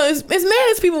 like, you know, as mad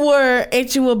as people were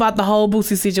at you about the whole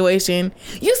Boosie situation,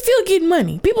 you still getting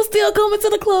money. People still coming to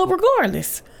the club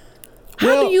regardless.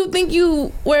 How do you think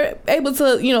you were able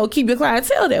to, you know, keep your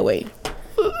clientele that way?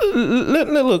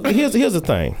 Look, here's the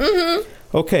thing.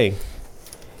 Okay,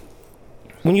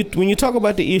 when you talk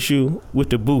about the issue with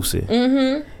the Boosie,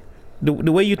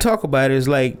 the way you talk about it is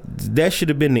like that should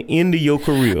have been the end of your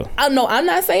career. Oh no, I'm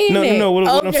not saying that. No.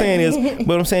 What I'm saying is,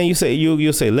 but I'm saying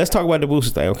you'll say, let's talk about the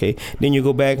booster thing, okay? Then you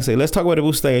go back and say, let's talk about the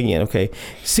booster thing again, okay?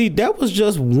 See, that was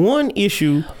just one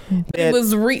issue.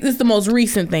 It's the most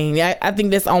recent thing. I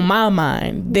think that's on my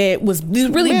mind. That was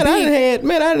really big.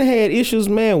 I done had issues,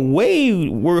 man, way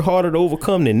harder to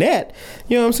overcome than that.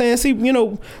 You know what I'm saying? See,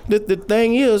 the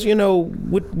thing is,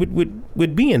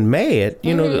 with being mad,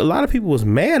 a lot of people was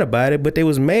mad about it, but they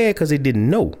was mad because they didn't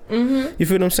know. You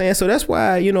feel what I'm saying? So that's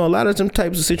why, a lot of them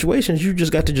types of situations, you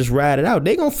just got to just ride it out.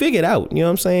 They gonna figure it out. You know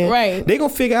what I'm saying? Right. They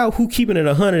gonna figure out who keeping it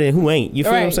 100 and who ain't. You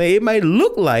feel what I'm saying? It might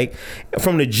look like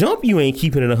from the jump you ain't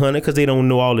keeping it 100 because they don't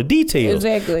know all the details.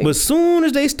 Exactly. But soon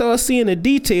as they start seeing the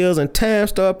details and time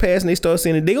start passing, they start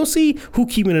seeing it. They gonna see who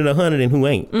keeping it 100 and who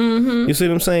ain't. You see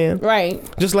what I'm saying? Right.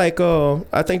 Just like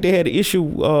I think they had an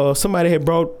issue. Somebody had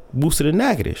brought Booster to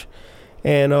Natchitoches,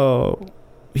 and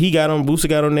Booster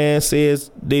got on there and says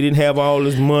they didn't have all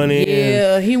this money.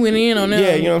 Yeah, he went in on that.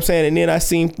 Yeah, you know what I'm saying. And then I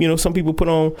seen some people put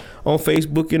on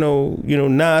Facebook,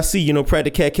 now I see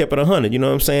Practicat kept it 100. You know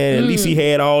what I'm saying. At least he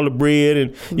had all the bread,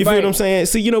 and you feel what I'm saying.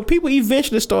 See, people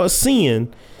eventually start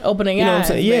seeing. Opening eyes. What I'm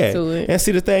saying? Yeah. And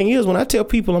see, the thing is, when I tell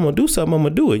people I'm gonna do something, I'm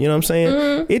gonna do it. You know what I'm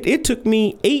saying. It took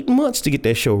me 8 months to get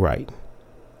that show right.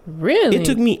 Really? It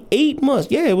took me 8 months.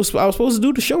 Yeah, I was supposed to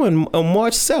do the show on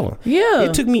March 7th. Yeah.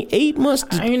 It took me 8 months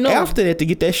after that to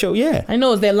get that show. Yeah. I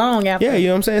know it's that long after. Yeah, you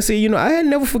know what I'm saying? See, I had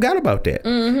never forgot about that.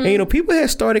 And, people had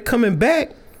started coming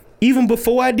back even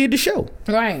before I did the show.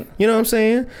 Right. You know what I'm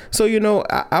saying? So,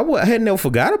 I had never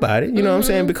forgot about it. You know what I'm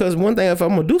saying? Because one thing, if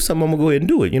I'm going to do something, I'm going to go ahead and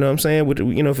do it. You know what I'm saying? With,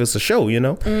 if it's a show,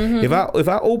 If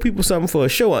I owe people something for a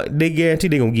show, they guarantee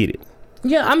they're going to get it.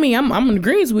 Yeah, I mean, I'm in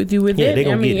agreement with you with that.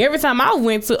 I mean, every time I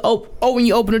went to when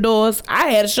you open the doors,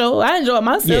 I had a show. I enjoyed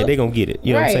myself. Yeah, they gonna get it.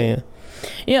 You know what I'm saying?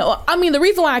 Yeah, well, I mean, the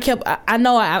reason why I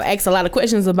know I asked a lot of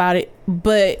questions about it,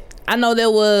 but I know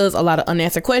there was a lot of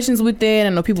unanswered questions with that. I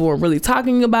know people weren't really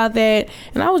talking about that,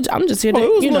 and I'm just here to. It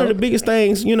was one of the biggest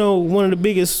things. One of the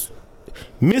biggest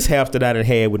mishaps that I done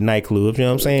had with nightclubs. You know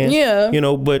what I'm saying? Yeah.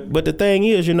 But the thing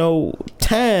is,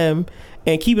 time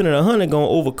and keeping it 100 gonna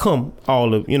overcome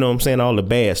all of, all the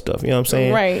bad stuff. You know what I'm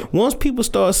saying? Right. Once people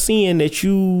start seeing that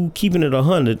you keeping it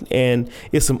 100 and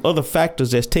it's some other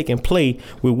factors that's taking play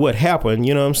with what happened,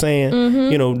 you know what I'm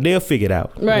saying? They'll figure it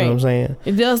out. Right. You know what I'm saying?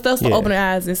 It does open their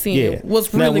eyes and see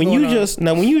what's really going on.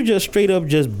 Now when you just straight up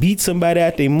just beat somebody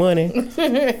out their money,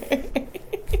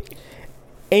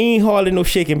 ain't hardly no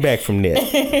shaking back from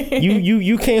that.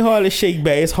 You can't hardly shake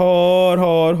back. It's hard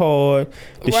to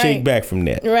shake back from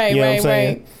that. Right, you know what I'm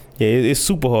saying? Right. Yeah, it's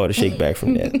super hard to shake back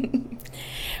from that.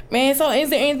 Man, so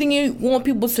is there anything you want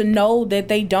people to know that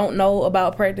they don't know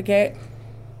about Practicat?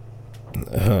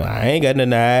 I ain't got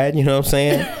nothing to hide, you know what I'm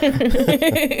saying?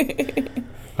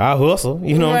 I hustle,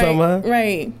 you know what I'm talking about?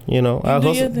 Right. I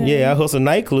hustle. Yeah, I hustle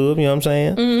nightclub, you know what I'm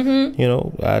saying?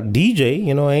 I DJ,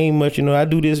 ain't much, I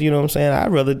do this, you know what I'm saying? I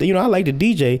rather, I like to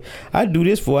DJ. I do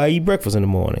this before I eat breakfast in the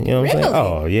morning, you know what I'm saying?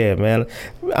 Oh, yeah, man.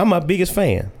 I'm my biggest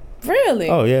fan. Really?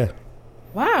 Oh, yeah.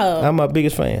 Wow. I'm my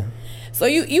biggest fan. So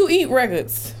you eat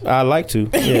records? I like to.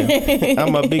 Yeah,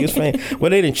 I'm my biggest fan. Well,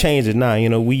 they didn't change it now. I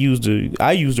use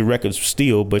the records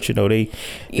still, but they got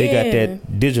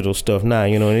that digital stuff now.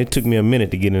 And it took me a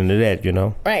minute to get into that.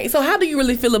 Right. So how do you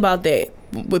really feel about that?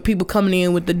 With people coming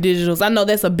in with the digitals, I know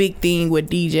that's a big thing with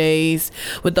DJs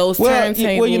with those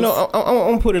turntables. Well,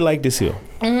 I'm gonna put it like this here.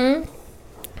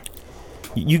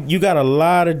 You got a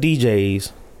lot of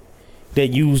DJs that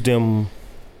use them.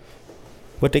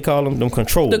 What they call them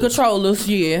controllers. The controllers,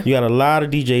 yeah. You got a lot of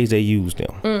DJs that use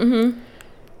them. I'm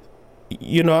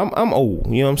old.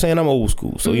 You know what I'm saying? I'm old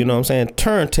school. So, you know what I'm saying?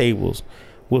 Turntables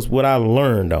was what I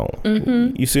learned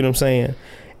on. You see what I'm saying?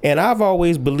 And I've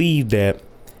always believed that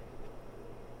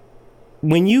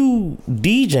when you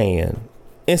DJing,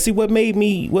 and see what made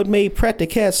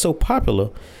Practicat so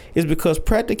popular is because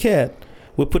Practicat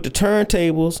would put the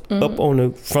turntables up on the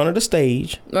front of the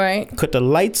stage, right? Cut the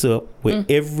lights up where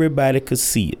everybody could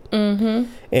see it. And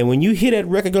when you hear that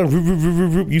record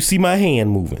going, you see my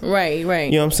hand moving. Right. You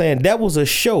know what I'm saying? That was a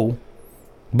show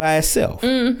by itself.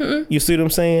 You see what I'm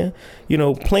saying?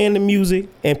 Playing the music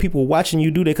and people watching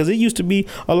you do that. Because it used to be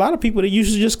a lot of people that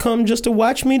used to just come just to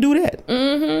watch me do that.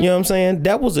 You know what I'm saying?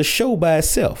 That was a show by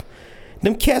itself.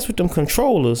 Them cats with them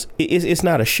controllers, it's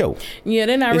not a show. Yeah,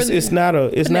 they're not really. It's not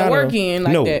working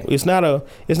like that. It's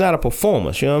not a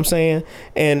performance. You know what I'm saying?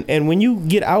 And when you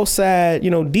get outside,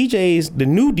 DJs, the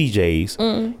new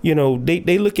DJs,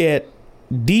 they look at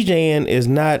DJing as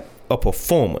not a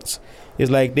performance.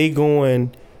 It's like they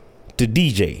going the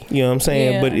DJ. You know what I'm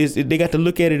saying? Yeah. But they got to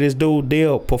look at it as though they're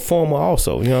a performer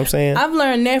also. You know what I'm saying? I've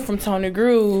learned that from Tony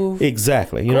Groove.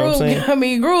 Exactly. You know what I'm saying? I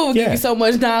mean, Groove give you so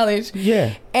much knowledge.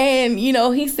 Yeah. And, you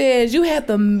know, he says you have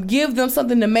to give them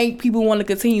something to make people want to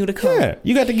continue to come. Yeah.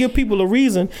 You got to give people a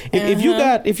reason. If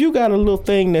you got a little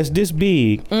thing that's this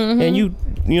big and you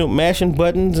know, mashing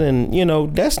buttons and, you know,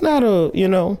 that's not a, you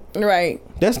know. Right.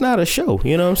 That's not a show.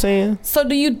 You know what I'm saying? So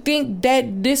do you think that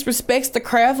disrespects the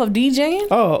craft of DJing?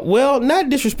 Oh, well, not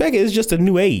disrespect it. It's just a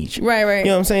new age. Right. You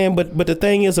know what I'm saying? But the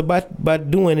thing is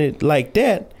about doing it like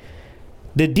that,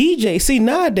 the DJ, see,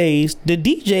 nowadays, the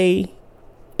DJ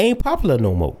ain't popular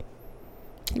no more.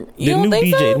 You don't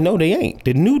think so? No, they ain't.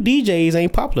 The new DJs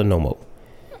ain't popular no more.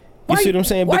 You see what I'm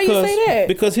saying? Why you say that?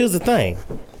 Because here's the thing.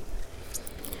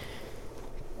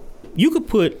 You could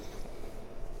put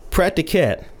Pratt the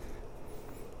Cat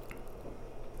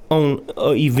on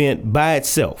an event by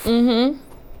itself.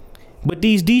 But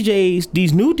these DJs,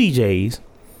 these new DJs,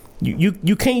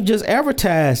 you can't just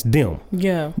advertise them.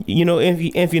 Yeah. You know,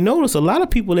 if you notice, a lot of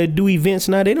people that do events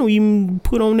now, they don't even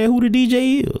put on there who the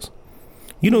DJ is.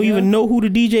 You don't even know who the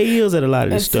DJ is at a lot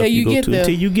of this stuff you go to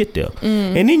until you get there.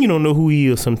 And then you don't know who he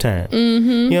is sometimes.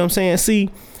 You know what I'm saying? See,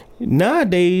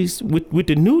 nowadays with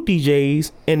the new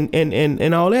DJs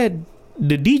and all that,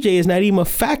 the DJ is not even a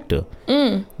factor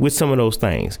with some of those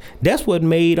things. That's what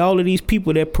made all of these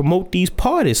people that promote these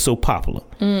parties so popular.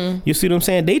 You see what I'm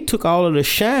saying? They took all of the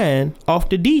shine off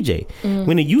the DJ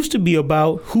when it used to be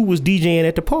about who was DJing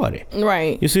at the party.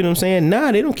 Right. You see what I'm saying?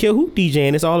 Now they don't care who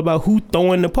DJing. It's all about who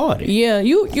throwing the party. Yeah,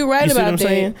 you're right you see about what I'm that.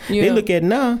 saying? Yeah. They look at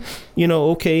now, you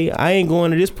know, okay, I ain't going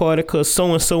to this party because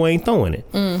so-and-so ain't throwing it.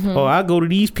 Or I go to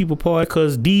these people party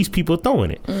because these people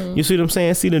throwing it. You see what I'm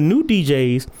saying? See, the new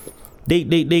DJs,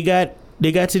 they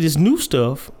got to this new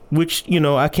stuff, which, you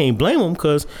know, I can't blame them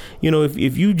because, you know, if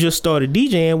you just started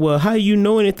DJing, well, how you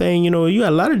know anything? You know, you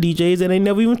got a lot of DJs that ain't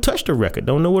never even touched a record,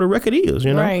 don't know what a record is,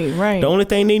 you know? Right. The only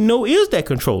thing they know is that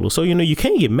controller. So, you know, you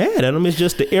can't get mad at them. It's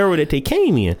just the era that they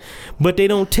came in. But they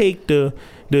don't take the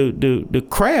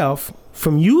craft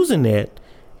from using that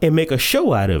and make a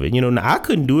show out of it. You know, now I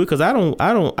couldn't do it because I don't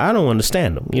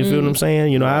understand them. You feel what I'm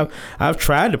saying? You know, I've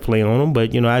tried to play on them,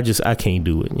 but you know, I can't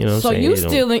do it. You know what I'm saying?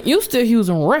 So you still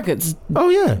using records? Oh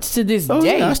yeah. To this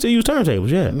day? Yeah, I still use turntables.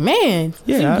 Yeah. Man.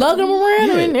 Yeah. So you lug them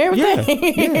around and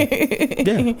everything.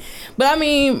 Yeah. But I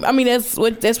mean that's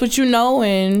what you know,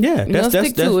 and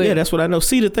stick to it. Yeah, that's what I know.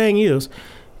 See, the thing is,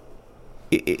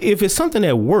 if it's something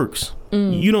that works,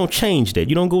 you don't change that.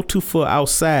 You don't go too far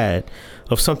outside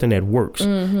of something that works. You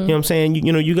know what I'm saying?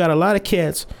 You know, you got a lot of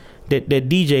cats that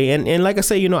DJ, and like I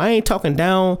say, you know, I ain't talking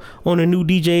down on the new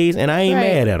DJs, and I ain't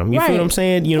mad at them. You feel what I'm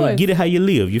saying? You know, get it how you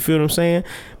live. You feel what I'm saying?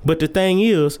 But the thing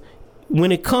is,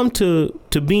 when it comes to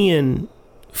being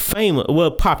famous,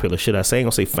 well, popular, should I say? I ain't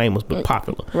gonna say famous, but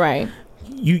popular. Right.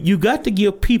 You got to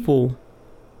give people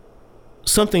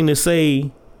something to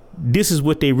say, this is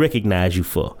what they recognize you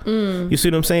for. You see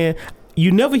what I'm saying?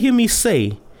 You never hear me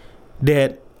say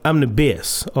that I'm the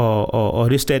best or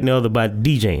this, that, and the other about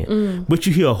DJing. But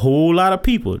you hear a whole lot of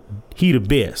people, he the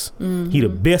best. He the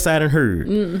best I done heard.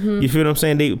 You feel what I'm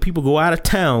saying? People go out of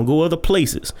town, go other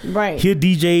places. Right. Hear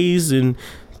DJs in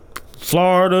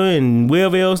Florida and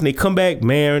wherever else, and they come back,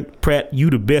 man, Pratt, you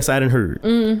the best I done heard.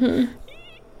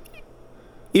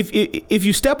 If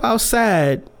you step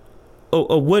outside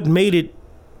of what made it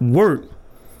work,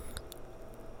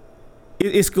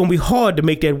 it's gonna be hard to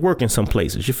make that work in some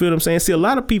places. You feel what I'm saying? See, a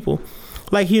lot of people,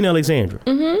 like here in Alexandria,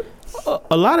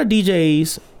 a lot of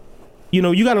DJs, you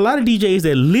know, you got a lot of DJs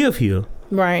that live here,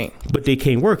 right? But they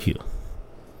can't work here.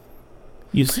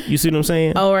 You see what I'm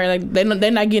saying? Oh, right. Like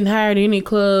they're not getting hired in any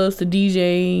clubs to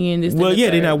DJ and this. Well, yeah,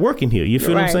 they're not working here. You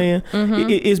feel what I'm saying?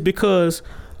 It's because,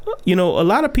 you know, a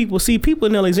lot of people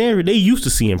in Alexandria, they used to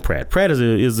seeing Pratt. Pratt is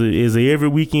a every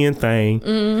weekend thing.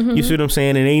 You see what I'm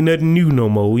saying? And ain't nothing new no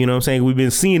more. You know what I'm saying? We've been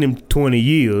seeing him 20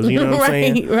 years. You know what I'm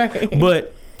saying? Right.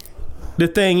 But the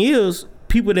thing is,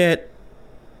 people that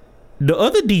the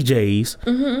other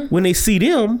DJs, when they see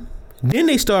them, then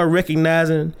they start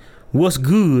recognizing what's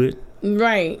good,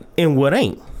 right, and what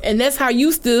ain't. And that's how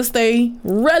you still stay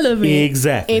relevant.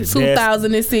 Exactly. In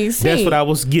 2016. That's what I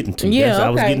was getting to. Yeah, I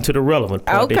was getting to the relevant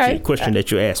part, question that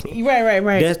you asked me.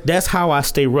 Right. That's how I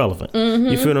stay relevant.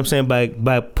 You feel what I'm saying?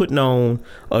 By putting on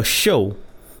a show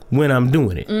when I'm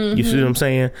doing it. You see what I'm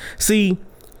saying? See,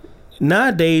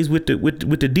 nowadays with the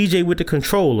DJ with the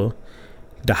controller,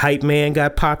 the hype man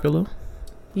got popular.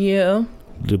 Yeah.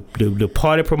 the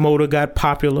party promoter got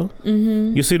popular.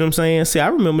 Mm-hmm. You see what I'm saying? See, I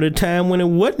remember the time when it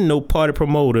wasn't no party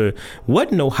promoter,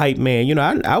 wasn't no hype man. You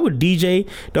know, I would DJ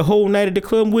the whole night at the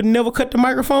club and would never cut the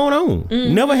microphone on.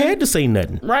 Mm-hmm. Never had to say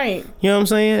nothing. Right. You know what I'm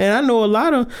saying? And I know a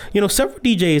lot of, several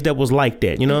DJs that was like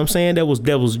that. You know what I'm saying? That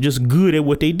was just good at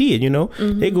what they did.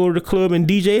 Mm-hmm. They go to the club and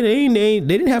DJ. They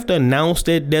didn't have to announce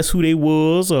that that's who they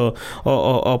was or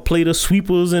play the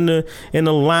sweepers and the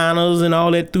liners and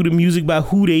all that through the music by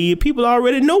who they is. People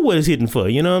already know what it's hitting for.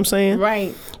 You know what I'm saying?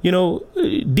 Right.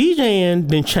 DJing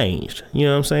then changed. You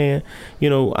know what I'm saying?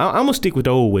 I'm gonna stick with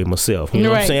the old way myself. You know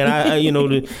what I'm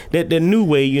saying? The new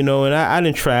way. And I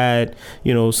done tried.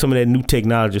 Some of that new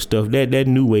technology stuff. That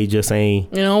new way just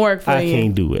ain't. It don't work for you. I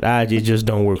can't do it. It just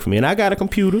don't work for me. And I got a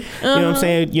computer. You know what I'm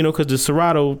saying? Because the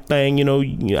Serato thing.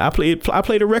 I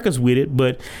play the records with it,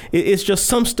 but it's just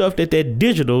some stuff that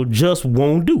digital just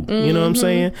won't do. Mm-hmm. You know what I'm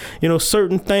saying?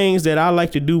 Certain things that I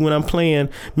like to do when I'm playing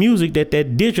music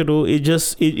that digital it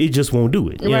just won't do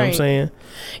it. You know what I'm saying?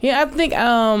 Yeah, I think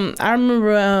I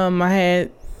remember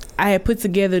I had put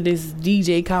together this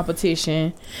DJ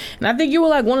competition, and I think you were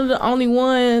like one of the only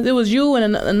ones. It was you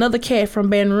and another cat from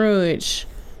Baton Rouge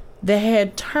that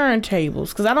had turntables,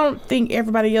 because I don't think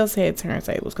everybody else had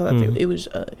turntables, because I think it was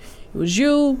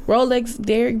you, Rolex,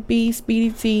 Derek B,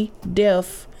 Speedy T,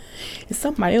 Def, and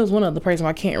somebody else, one other person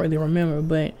I can't really remember,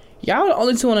 but y'all were the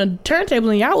only two on the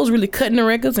turntable, and y'all was really cutting the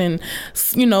records and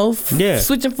switching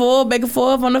back and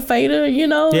forth on the fader,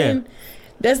 and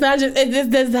that's not just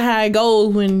that's how it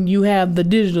goes when you have the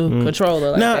digital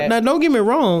controller. Now, don't get me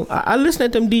wrong. I listen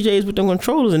at them DJs with them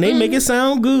controllers, and they make it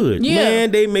sound good. Yeah.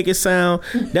 Man, they make it sound.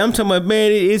 I'm talking about,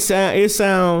 man, it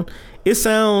sounds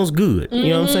good. Mm-hmm. You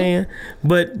know what I'm saying?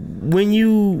 But when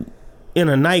you in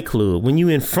a nightclub, when you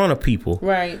in front of people,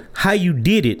 right? How you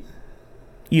did it,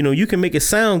 you can make it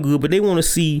sound good, but they want to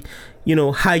see,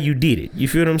 how you did it. You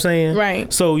feel what I'm saying?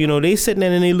 Right. So, they sitting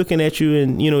there and they looking at you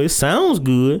and, it sounds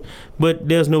good, but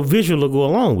there's no visual to go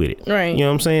along with it. Right. You know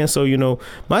what I'm saying? So,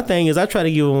 my thing is I try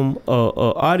to give them a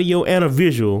audio and a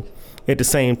visual at the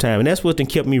same time, and that's what then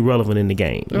kept me relevant in the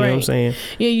game. You know what I'm saying?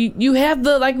 Yeah, you have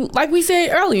the like we said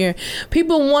earlier,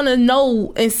 people want to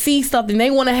know and see something.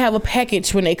 They want to have a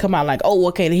package when they come out, like, oh,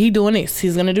 okay, he doing this,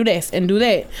 he's gonna do this and do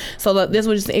that. So that's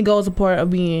what it goes a part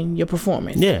of being your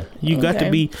performance. Yeah, you got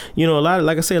to be, a lot of,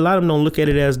 like I said, a lot of them don't look at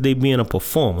it as they being a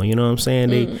performer. You know what I'm saying?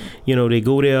 They they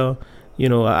go there.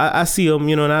 I see them,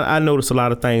 and I notice a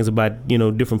lot of things about,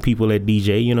 different people at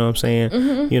DJ, you know what I'm saying?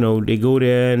 Mm-hmm. They go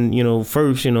there and,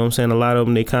 first, you know what I'm saying, a lot of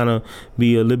them, they kind of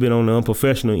be a little bit on the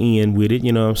unprofessional end with it,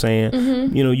 you know what I'm saying?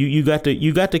 Mm-hmm.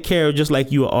 You got to carry just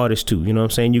like you an artist too, you know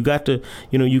what I'm saying? You got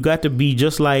to be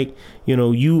just like,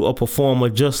 you a performer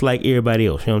just like everybody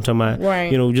else, you know what I'm talking about?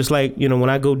 Right. Just like, when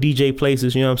I go DJ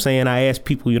places, you know what I'm saying, I ask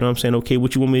people, you know what I'm saying, okay,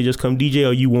 what you want me to just come DJ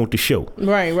or you want the show?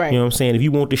 Right. You know what I'm saying? If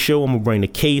you want the show, I'm going to bring the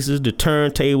cases, the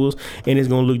turntables, and it's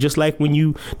going to look just like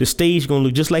the stage going to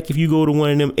look just like if you go to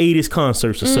one of them 80s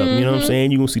concerts or something, you know what I'm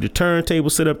saying? You're going to see the turntable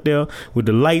set up there with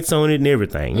the lights on it and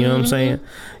everything, you know what I'm saying?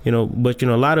 But,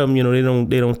 a lot of them,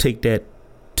 they don't take that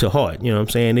to heart, you know what I'm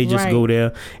saying? They just go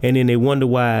there and then they wonder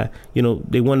why,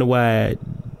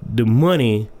 the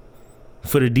money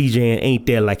for the DJing ain't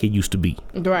there like it used to be.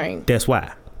 Right. That's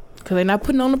why. Because they're not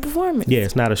putting on the performance. Yeah,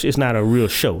 it's not a real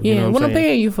show. Yeah, you know what I'm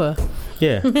paying you for?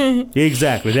 Yeah,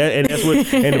 exactly. That's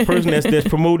what. And the person that's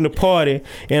promoting the party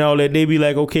and all that, they be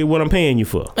like, okay, what I'm paying you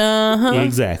for?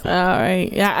 Exactly. All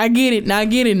right, I get it. Now I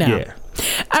get it now. Yeah.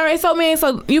 All right, so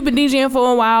you've been DJing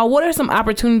for a while. What are some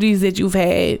opportunities that you've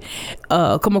had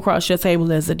come across your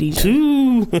table as a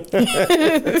DJ?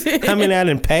 Coming out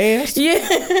and passed?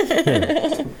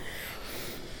 Yeah.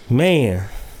 Man,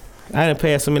 I done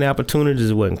passed so many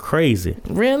opportunities. It wasn't crazy.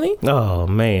 Really? Oh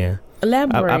man.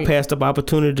 Elaborate. I passed up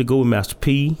opportunity to go with Master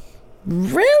P.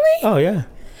 Really? Oh yeah.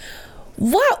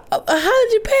 What? How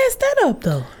did you pass that up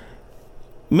though?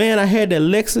 Man, I had that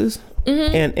Lexus.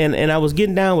 Mm-hmm. And I was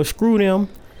getting down with Screw Them,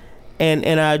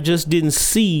 and I just didn't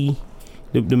see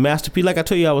the Master P. Like I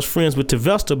told you, I was friends with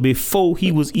Tavesta before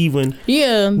he was even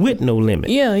with No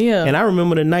Limit. Yeah. And I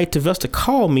remember the night Tavesta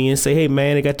called me and say, hey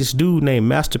man, I got this dude named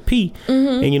Master P,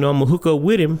 and I'm gonna hook up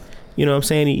with him. You know what I'm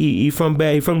saying? He from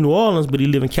New Orleans, but he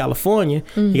live in California.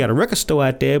 He got a record store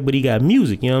out there, but he got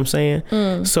music. You know what I'm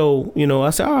saying? So I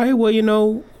said, all right,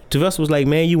 well Tavesta was like,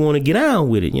 man, you want to get on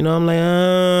with it? I'm like,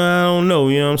 I don't know.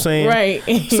 You know what I'm saying? Right.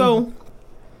 So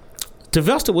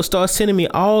Tavesta would start sending me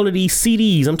all of these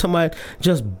CDs. I'm talking about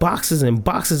just boxes and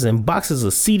boxes and boxes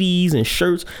of CDs and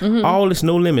shirts, all this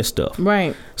No Limit stuff.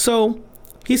 Right. So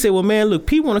He said, well, man, look,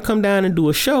 P want to come down and do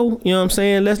a show. You know what I'm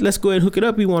saying? Let's go ahead and hook it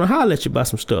up. He want to holler at you about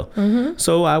some stuff.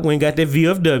 So I went and got that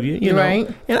VFW, you know. Right.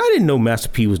 And I didn't know Master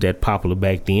P was that popular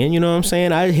back then. You know what I'm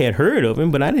saying? I had heard of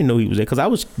him, but I didn't know he was there because I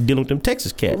was dealing with them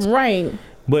Texas cats. Right.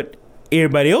 But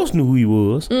everybody else knew who he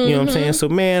was. You know what I'm saying? So,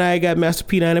 man, I got Master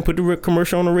P down and put the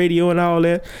commercial on the radio and all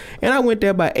that. And I went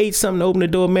there by 8-something to open the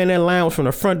door. Man, that line was from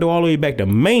the front door all the way back to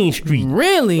Main Street.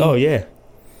 Really? Oh, yeah.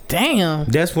 Damn.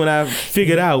 That's when I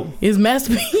figured out. It's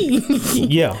Master P.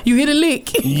 Yeah. You hit a lick.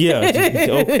 Yeah.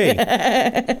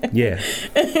 Okay. Yeah.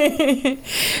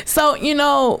 So, you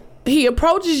know, he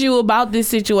approaches you about this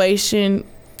situation.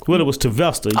 Well, it was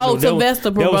Tavesta. Oh,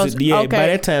 Tavesta proposed. Yeah, okay. by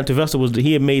that time,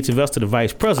 he had made Tavesta the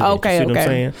vice president. Okay, you see what I'm okay.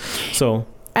 saying? So,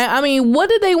 I mean, what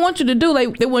did they want you to do?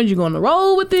 Like, they wanted you going to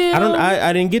roll with them?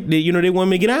 I didn't get the, you know, they wanted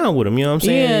me to get on with them, you know what I'm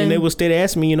saying? Yeah. And they would steady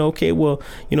asking me, you know, okay, well,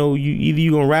 you know, either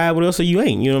you gonna ride with us or you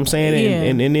ain't, you know what I'm saying?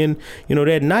 Yeah. And then, you know,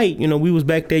 that night, you know, we was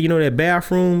back there, you know, that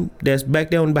bathroom that's back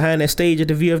down behind that stage at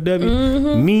the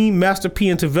VFW. Me, Master P,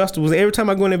 and Tavesta was, every time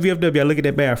I go in that VFW, I look at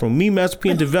that bathroom. Me, Master P,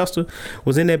 and Tavesta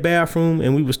was in that bathroom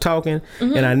and we was talking,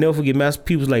 and I never forget, Master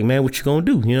P was like, man, what you gonna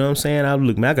do? You know what I'm saying? I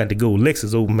look, man, I got to go.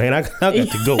 Lexus over, man. I got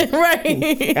to go.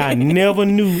 Right. I never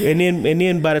knew, and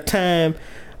then by the time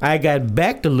I got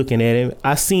back to looking at him,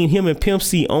 I seen him and Pimp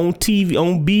C on TV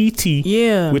on BT.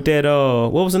 Yeah. With that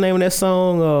what was the name of that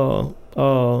song?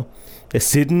 That's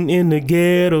sitting in the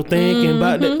ghetto thinking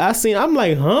about that. I'm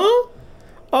like, huh?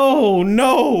 Oh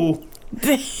no.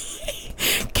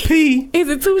 P. Is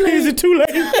it too late? Is it too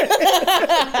late?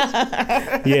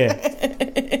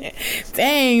 Yeah.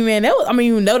 Dang, man. That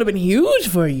would have been huge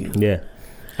for you. Yeah.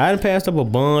 I done passed up a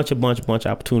bunch of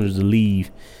opportunities to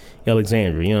leave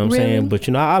Alexandria, you know what I'm saying? But,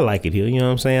 you know, I like it here, you know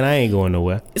what I'm saying? I ain't going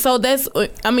nowhere. So that's,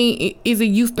 I mean, is it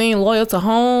you staying loyal to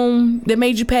home that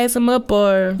made you pass him up,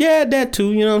 or? Yeah, that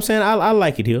too, you know what I'm saying? I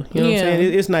like it here, you know what I'm Yeah.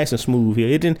 saying? It's nice and smooth here.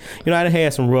 It didn't, you know, I done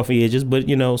had some rough edges, but,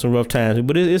 you know, some rough times,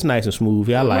 but it's nice and smooth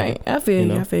here. I like Right. it. I feel you you.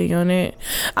 know? I feel you on that.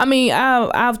 I mean,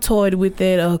 I've toyed with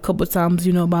that a couple of times,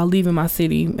 you know, about leaving my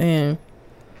city, and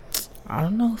I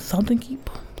don't know, something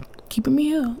keeping me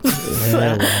here. Yeah,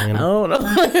 well, you I know. don't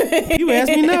know. You ask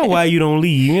me now why you don't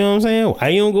leave, you know what I'm saying? Why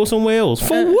you don't go somewhere else?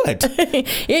 For what?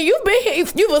 Yeah, you've been here.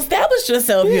 You've established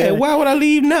yourself Yeah, here. why would I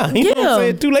leave now? You know what Yeah. I'm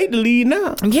saying? Too late to leave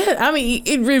now. Yeah, I mean,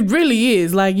 it really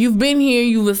is. Like, you've been here,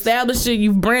 you've established it,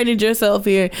 you've branded yourself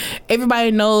here.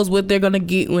 Everybody knows what they're gonna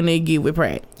get when they get with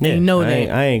Pratt. Yeah, You know I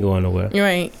that. ain't going nowhere. You're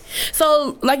right.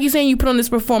 So, like you saying, you put on this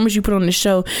performance, you put on the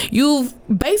show. You've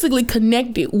basically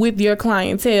connected with your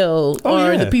clientele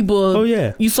or the people. Oh,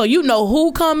 yeah. So you know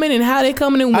who coming and how they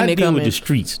coming and when I they deal coming. with the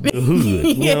streets, the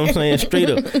hood. You know what I'm saying? Straight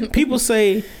up. People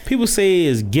say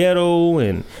it's ghetto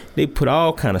and they put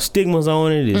all kind of stigmas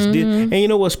on it. It's this. And you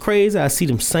know what's crazy? I see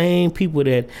them same people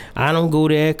that I don't go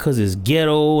there because it's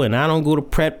ghetto, and I don't go to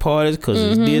Pratt parties because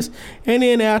it's this. And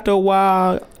then after a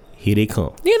while, here they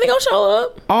come. Yeah, they gonna show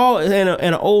up. And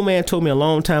an old man told me a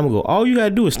long time ago, all you gotta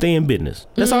do is stay in business.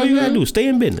 That's all you gotta do, stay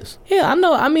in business. Yeah, I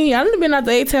know. I mean, I've been out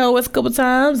to A-Town West a couple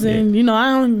times, and you know,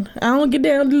 I don't get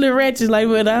down to the little ratchets like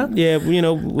that. Yeah, you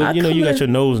know, you got your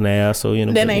nose now, so you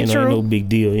know, That ain't true. no big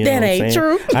deal. You That know what I'm ain't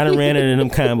saying? true. I done ran into them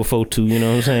kind before too. You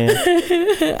know what I'm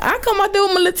saying? I come out there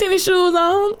with my little tennis shoes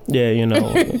on. Yeah, you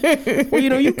know. Well, you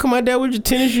know, you come out there with your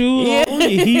tennis shoes on,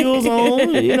 your heels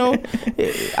on. You know,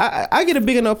 I get a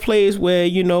big enough place where,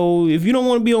 you know, if you don't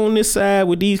want to be on this side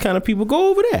with these kind of people, go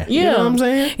over there. Yeah. You know what I'm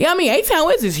saying? Yeah, I mean, A-Town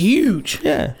West is huge.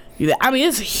 Yeah. I mean,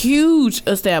 it's a huge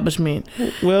establishment.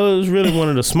 Well, it was really one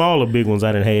of the smaller big ones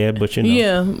I done had, but you know.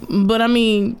 Yeah, but I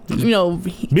mean, you know,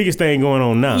 Biggest thing going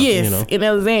on now. yes, You know. in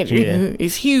Alexandria, Yeah.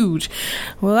 it's huge.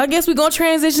 Well, I guess we're gonna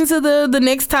transition to the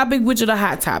next topic, which are the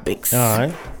hot topics. All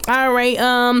right. All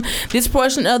right. This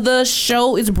portion of the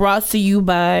show is brought to you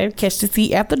by Catch the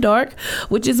Sea After Dark,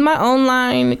 which is my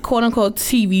online quote unquote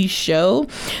TV show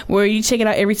where you check it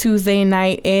out every Tuesday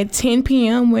night at 10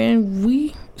 p.m. when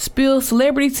we spill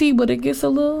celebrity tea, but it gets it's a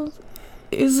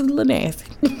little nasty.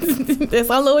 That's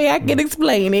the only way I can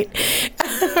explain it.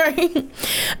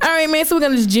 All right, man. So we're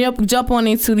gonna just jump on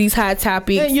into these hot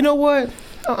topics. Hey, you know what?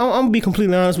 I'm gonna be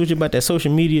completely honest with you about that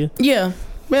social media. Yeah.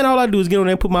 Man, all I do is get on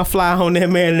there and put my fly on there,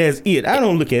 man, and that's it. I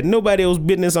don't look at nobody else's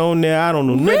business on there. I don't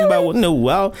know nothing about what.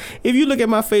 No, if you look at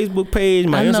my Facebook page,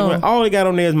 my Instagram, all they got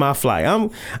on there is my fly.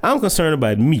 I'm concerned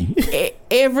about me.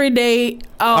 Every day,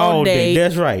 all day.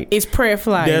 That's right. It's prayer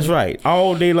fly. That's right.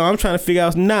 All day long. I'm trying to figure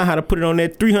out now how to put it on there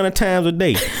 300 times a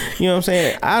day. You know what I'm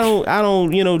saying? I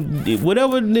don't, you know,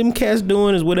 whatever them cats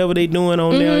doing is whatever they doing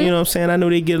on there. You know what I'm saying? I know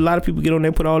a lot of people get on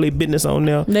there, put all their business on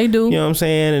there. They do. You know what I'm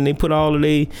saying? And they put all of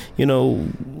they, you know,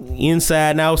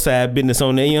 inside and outside business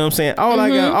on there. You know what I'm saying?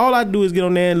 All I do is get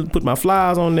on there and put my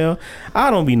flyers on there. I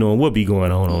don't be knowing what be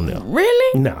going on there.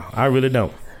 Really? No, I really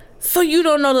don't. So you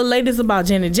don't know the latest about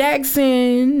Janet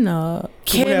Jackson,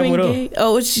 Kevin Gates?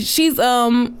 Oh, she's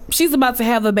about to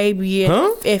have a baby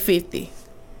at 50.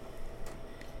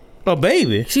 A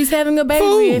baby? She's having a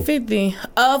baby at 50.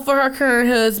 For her current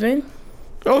husband.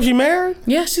 Oh, she married?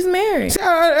 Yeah, she's married. See,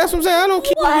 that's what I'm saying. I don't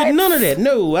keep up with none of that.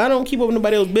 No, I don't keep up with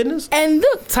nobody else's business. And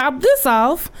look, top this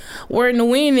off, where in the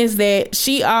wind is that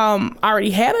she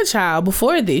already had a child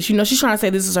before this. You know, she's trying to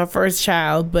say this is her first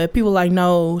child, but people like,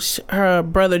 no, her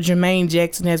brother Jermaine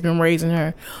Jackson has been raising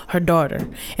her daughter.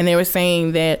 And they were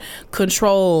saying that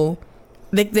Control,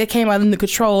 they came out in the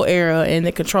Control era, and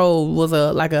the Control was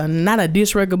not a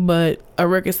diss record, but a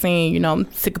record saying, you know,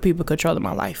 I'm sick of people controlling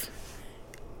my life.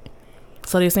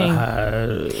 So they're saying,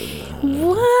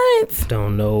 what?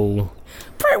 Don't know.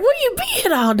 Brett, where you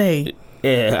been all day?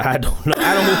 Yeah, I don't know.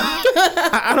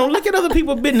 I don't look at other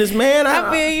people's business, man.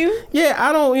 I feel you. Yeah,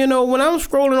 I don't. You know, when I'm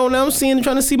scrolling on there, I'm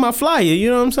trying to see my flyer. You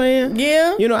know what I'm saying?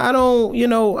 Yeah. You know, I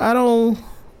don't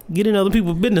get in other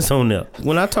people's business on there.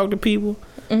 When I talk to people,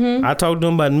 I talk to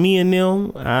them about me and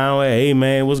them. I don't, hey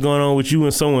man, what's going on with you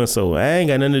and so? I ain't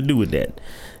got nothing to do with that.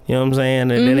 You know what I'm saying?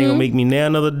 That ain't gonna make me now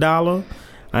another dollar.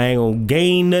 I ain't gonna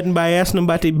gain nothing by asking them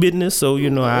about their business. So, you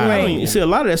know, I mean, see, a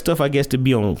lot of that stuff I guess to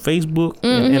be on Facebook,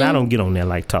 and I don't get on there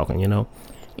like talking, you know.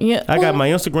 Yeah, I got my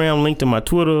Instagram linked to my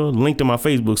Twitter, linked to my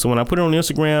Facebook. So when I put it on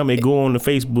Instagram, it go on the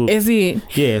Facebook. Is it?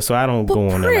 Yeah, so I don't go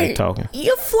on there like talking.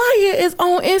 Your flyer is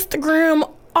on Instagram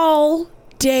all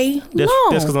day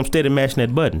long. That's because I'm steady mashing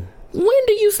that button. When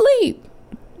do you sleep?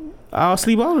 I'll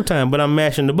sleep all the time, but I'm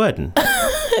mashing the button.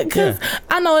 Because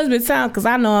I know it's been time, because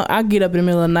I know I get up in the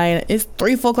middle of the night. It's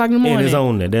 3, 4 o'clock in the morning. And it's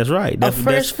on there. That's right. That's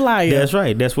fresh flyer. That's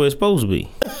right. That's where it's supposed to be.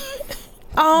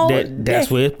 That's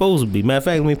where it's supposed to be. Matter of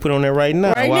fact, let me put on there right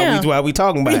now. While we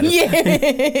talking about it. Yeah.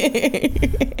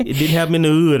 It didn't happen in the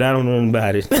hood. I don't know nothing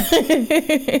about it.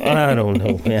 I don't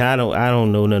know, man. I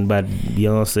don't know nothing about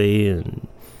Beyonce and.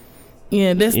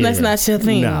 Yeah, that's not your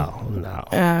thing. No.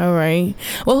 All right.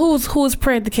 Well, who's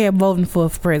Pratt the Cat voting for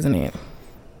president?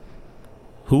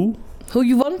 Who? Who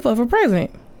you voting for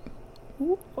president?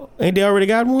 Ain't they already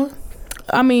got one?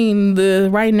 I mean,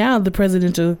 right now the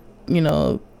presidential, you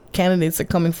know, candidates are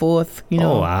coming forth. You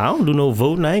know. Oh, I don't do no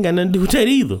voting. I ain't got nothing to do with that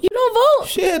either. You don't vote?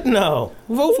 Shit, no.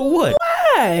 Vote for what?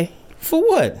 Why? For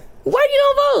what? Why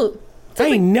you don't vote? I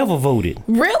ain't never voted.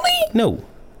 Really? No.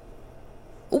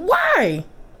 Why?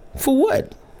 For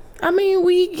what? I mean,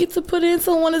 we get to put in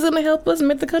someone that's gonna help us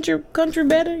make the country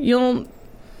better. You don't.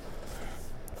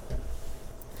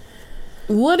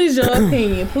 What is your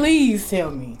opinion? Please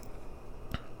tell me.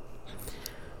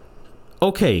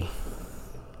 Okay.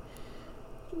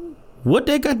 What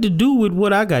they got to do with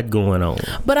what I got going on?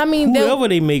 But I mean, whoever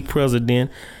they make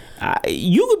president,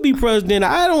 you could be president.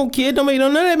 I don't care. None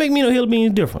of that make me no hell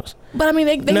beans difference. But I mean,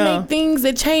 they make things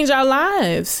that change our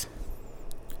lives.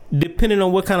 Depending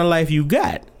on what kind of life you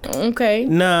got. Okay.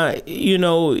 Now, you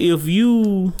know, if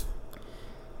you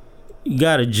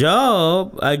got a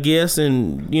job, I guess,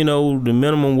 and, you know, the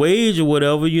minimum wage or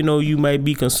whatever, you know, you might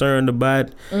be concerned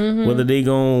about whether they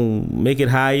gonna make it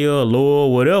higher or lower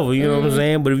or whatever, you know what I'm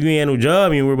saying? But if you ain't no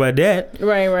job, you ain't worry about that.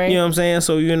 Right. You know what I'm saying?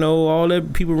 So, you know, all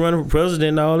that people running for president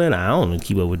and all that, I don't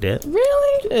keep up with that.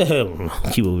 Really? I don't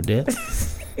keep up with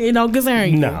that. It don't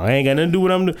concern you? No, I ain't got nothing to do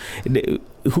with what I'm doing.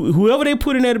 Whoever they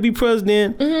put in there to be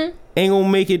president ain't gonna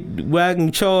make it where I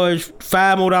can charge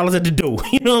 $5 more at the door.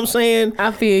 You know what I'm saying? I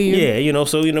feel you. Yeah, you know,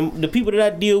 so, you know, the people that I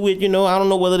deal with, you know, I don't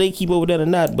know whether they keep up with that or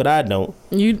not, but I don't.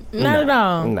 Not at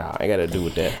all? No, I got to do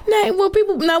with that.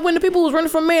 When the people was running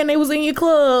for mayor and they was in your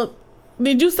club,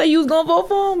 did you say you was gonna vote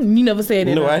for them? You never said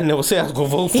it. No, I never said I was gonna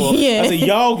vote for them. Yeah. I said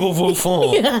y'all go vote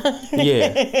for them.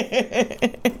 Yeah.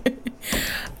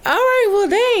 All right, well,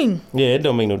 dang. Yeah, it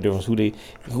don't make no difference who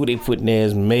they putting there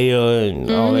as mayor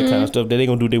and all that kind of stuff. That they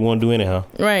gonna do what they want to do anyhow.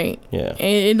 Right. Yeah. And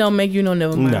it don't make you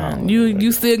never mind. No.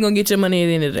 You still gonna get your money at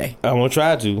the end of the day. I'm gonna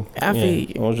try to. I feel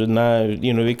you. I'm just not,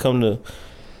 you know, they come to,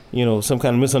 you know, some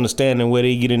kind of misunderstanding where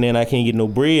they get in there and I can't get no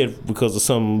bread because of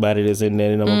somebody that's in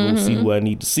there and I'm gonna go see who I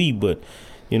need to see. But,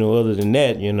 you know, other than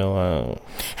that, you know.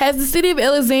 Has the city of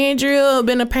Alexandria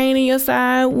been a pain in your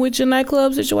side with your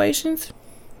nightclub situations?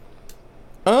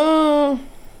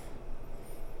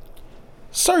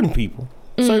 Certain people.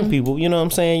 Certain people, you know what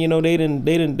I'm saying? You know, they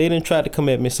didn't try to come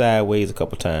at me sideways a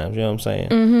couple times, you know what I'm saying?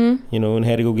 Mm-hmm. You know, and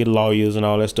had to go get lawyers and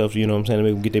all that stuff, you know what I'm saying, to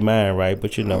make them get their mind right,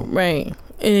 but you know. Right.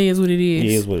 It is what it is. It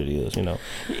is what it is, you know.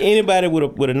 Anybody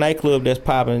with a nightclub that's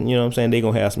popping, you know what I'm saying, they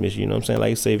gonna have some issues, you know what I'm saying?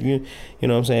 Like I say, if you know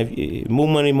what I'm saying, if, more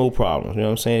money, more problems, you know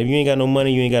what I'm saying? If you ain't got no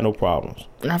money, you ain't got no problems.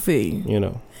 I feel you. You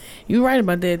know. You right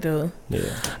about that, though. Yeah.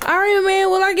 All right, man.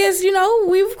 Well, I guess, you know,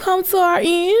 we've come to our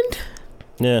end.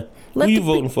 Yeah. Who you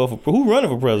voting for? Who running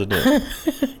for president?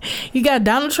 You got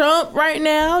Donald Trump right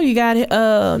now. You got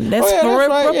that's for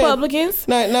right, Republicans.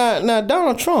 Yeah. Now,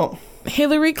 Donald Trump.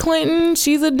 Hillary Clinton,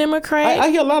 she's a Democrat. I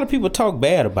hear a lot of people talk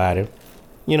bad about him.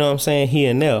 You know what I'm saying, here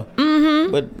and there.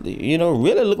 Mm-hmm. But, you know,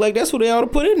 really look like that's who they ought to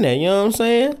put in there. You know what I'm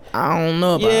saying? I don't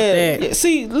know about that. Yeah.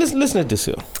 See, listen to this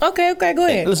here. Okay, go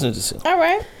ahead. Listen to this here. All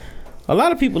right. A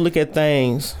lot of people look at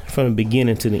things from the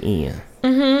beginning to the end.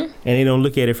 Mm-hmm. And they don't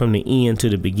look at it from the end to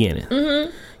the beginning.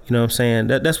 Mm-hmm. You know what I'm saying?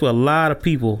 That's where a lot of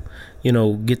people, you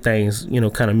know, get things, you know,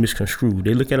 kind of misconstrued.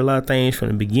 They look at a lot of things from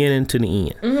the beginning to the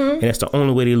end. Mm-hmm. And that's the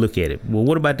only way they look at it. Well,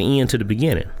 what about the end to the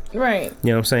beginning? Right. You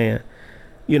know what I'm saying?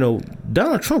 You know,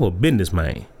 Donald Trump a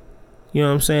businessman. You know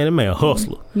what I'm saying? That man a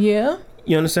hustler. Yeah.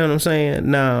 You understand what I'm saying?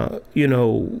 Now, you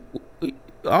know,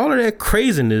 all of that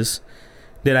craziness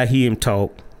that I hear him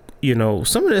talk, you know,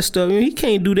 some of that stuff, you know, he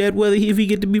can't do that whether if he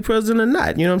get to be president or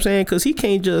not. You know what I'm saying? Because he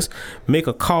can't just make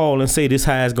a call and say this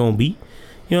how it's going to be.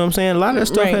 You know what I'm saying? A lot of that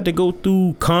stuff had to go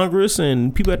through Congress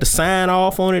and people had to sign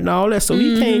off on it and all that. So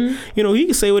he can't, you know, he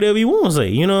can say whatever he wants to say.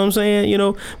 You know what I'm saying? You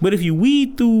know, but if you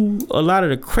weed through a lot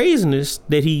of the craziness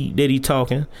that he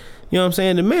talking, you know what I'm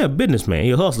saying? The man a businessman.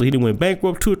 He a hustler. He done went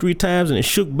bankrupt 2 or 3 times and then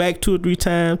shook back 2 or 3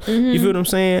 times. You feel what I'm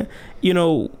saying? You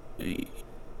know,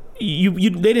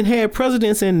 they didn't have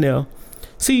presidents in there.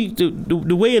 See,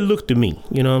 the way it looked to me,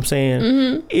 you know what I'm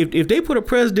saying? If they put a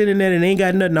president in there and they ain't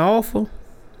got nothing to offer,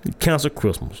 cancel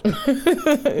Christmas. You feel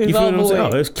what I'm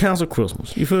saying? Oh, it's cancel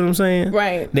Christmas. You feel what I'm saying?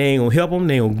 Right. They ain't gonna help them.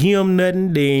 They ain't gonna give them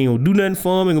nothing. They ain't gonna do nothing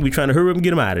for them. They gonna be trying to hurry up and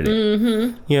get them out of there.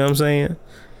 You know what I'm saying?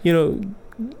 You know,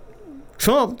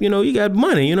 Trump, you know, he got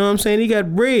money. You know what I'm saying? He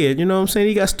got bread. You know what I'm saying?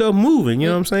 He got stuff moving. You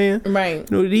know what I'm saying? Right.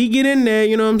 You know, he get in there.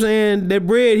 You know what I'm saying? That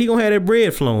bread, he gonna have that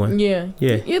bread flowing. Yeah.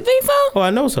 Yeah. You think so? Oh,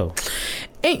 I know so.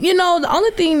 And, you know, the only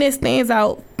thing that stands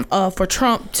out for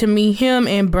Trump to me, him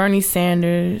and Bernie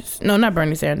Sanders. No, not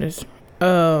Bernie Sanders.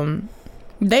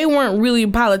 They weren't really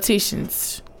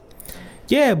politicians.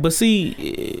 Yeah, but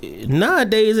see,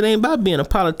 nowadays it ain't about being a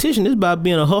politician. It's about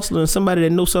being a hustler and somebody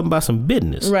that knows something about some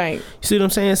business. Right. You see what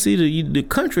I'm saying? See, the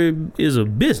country is a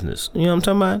business. You know what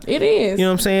I'm talking about? It is. You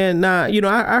know what I'm saying? Now, you know,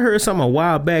 I heard something a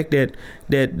while back that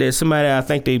somebody, I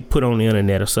think they put on the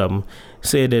internet or something,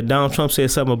 said that Donald Trump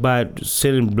said something about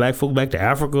sending black folk back to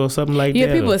Africa or something like that.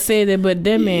 Yeah, people said that, but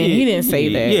that man, he didn't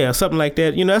say that. Yeah, something like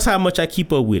that. You know, that's how much I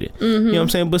keep up with it. You know what I'm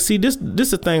saying? But see, this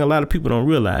is a thing a lot of people don't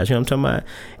realize. You know what I'm talking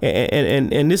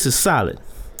about? And this is solid.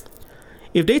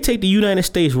 If they take the United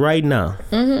States right now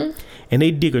and they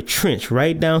dig a trench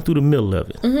right down through the middle of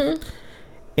it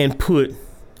and put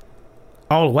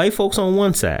all the white folks on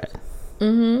one side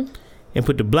and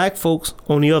put the black folks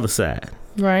on the other side.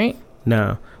 Right.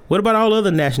 Now, what about all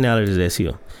other nationalities that's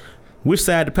here? Which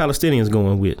side the Palestinians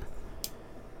going with?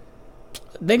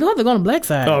 They gonna have to go on the black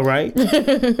side. All right.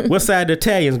 What side the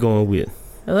Italians going with?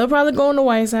 They'll probably go on the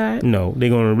white side. No, they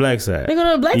going on the black side. They going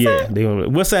on the black side? Yeah, they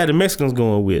going. What side the Mexicans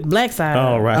going with? Black side.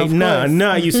 All right.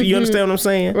 Nah. You see, you understand what I'm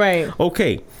saying? Right.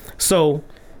 Okay. So,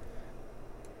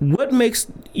 what makes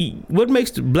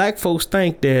the black folks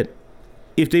think that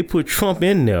if they put Trump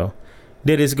in there,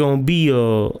 that it's gonna be a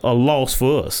loss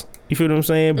for us? You feel what I'm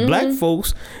saying? Black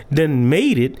folks done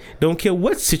made it. Don't care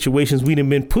what situations we done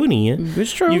been put in.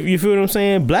 It's true. You feel what I'm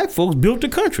saying? Black folks built the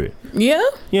country. Yeah.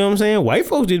 You know what I'm saying? White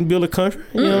folks didn't build a country.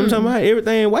 You know what I'm talking about?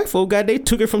 Everything white folks got, they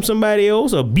took it from somebody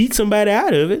else or beat somebody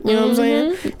out of it. You know what I'm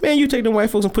saying? Man, you take them white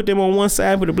folks and put them on one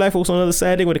side, put the black folks on the other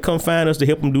side, they're going to come find us to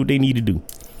help them do what they need to do.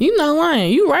 You not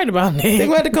lying. You right about that. They're going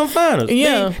to have to come find us.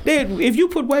 Yeah. If you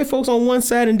put white folks on one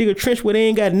side and dig a trench where they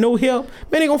ain't got no help,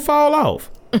 man, they going to fall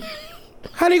off.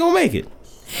 How they going to make it?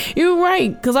 You're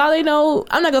right, because all they know,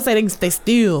 I'm not gonna say they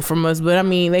steal from us, but I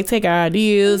mean they take our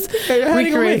ideas,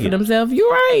 recreate for themselves.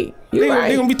 You're right.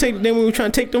 They're gonna be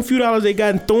trying to take them few dollars they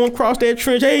got and throw them across that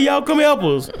trench. Hey, y'all come help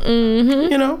us.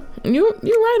 You know, you're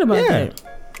right about that.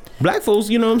 Black folks,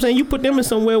 you know what I'm saying? You put them in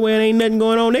somewhere where there ain't nothing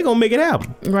going on, they gonna make it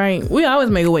happen. Right. We always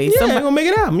make a way. Yeah, they gonna make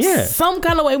it happen. Yeah. Some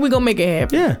kind of way we gonna make it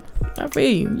happen. Yeah. I feel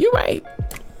you. You're right.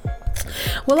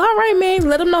 Well, all right, man.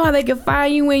 Let them know how they can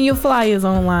find you and your flyers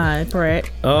online, Pratt.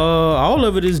 All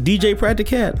of it is DJ Pratt the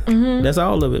Cat. That's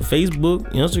all of it.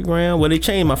 Facebook, Instagram. Well, they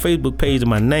changed my Facebook page to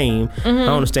my name. I don't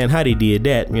understand how they did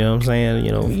that. You know what I'm saying?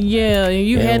 You know. Yeah,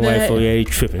 you had white folk, they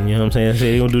tripping. You know what I'm saying?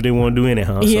 They gonna do what they want to do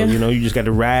anyhow. Yeah. So you just got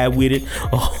to ride with it,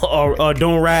 or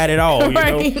don't ride at all. You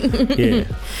know. Yeah.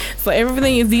 So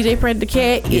everything is DJ Pratt the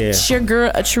Cat. It's your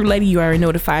girl, a true lady. You already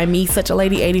know to find me, Such a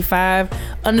Lady 85 _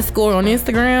 on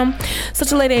Instagram,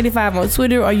 Such a Lady 85 on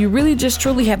Twitter, or you really just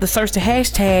truly have to search the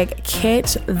hashtag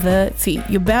Catch the Tea.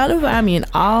 You're bound to find me in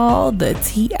all the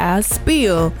tea I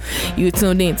spill. You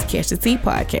tuned in to Catch the Tea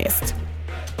podcast.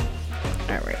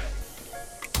 All right.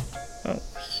 Oh,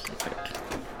 shit.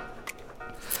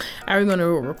 Are we gonna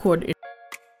record it?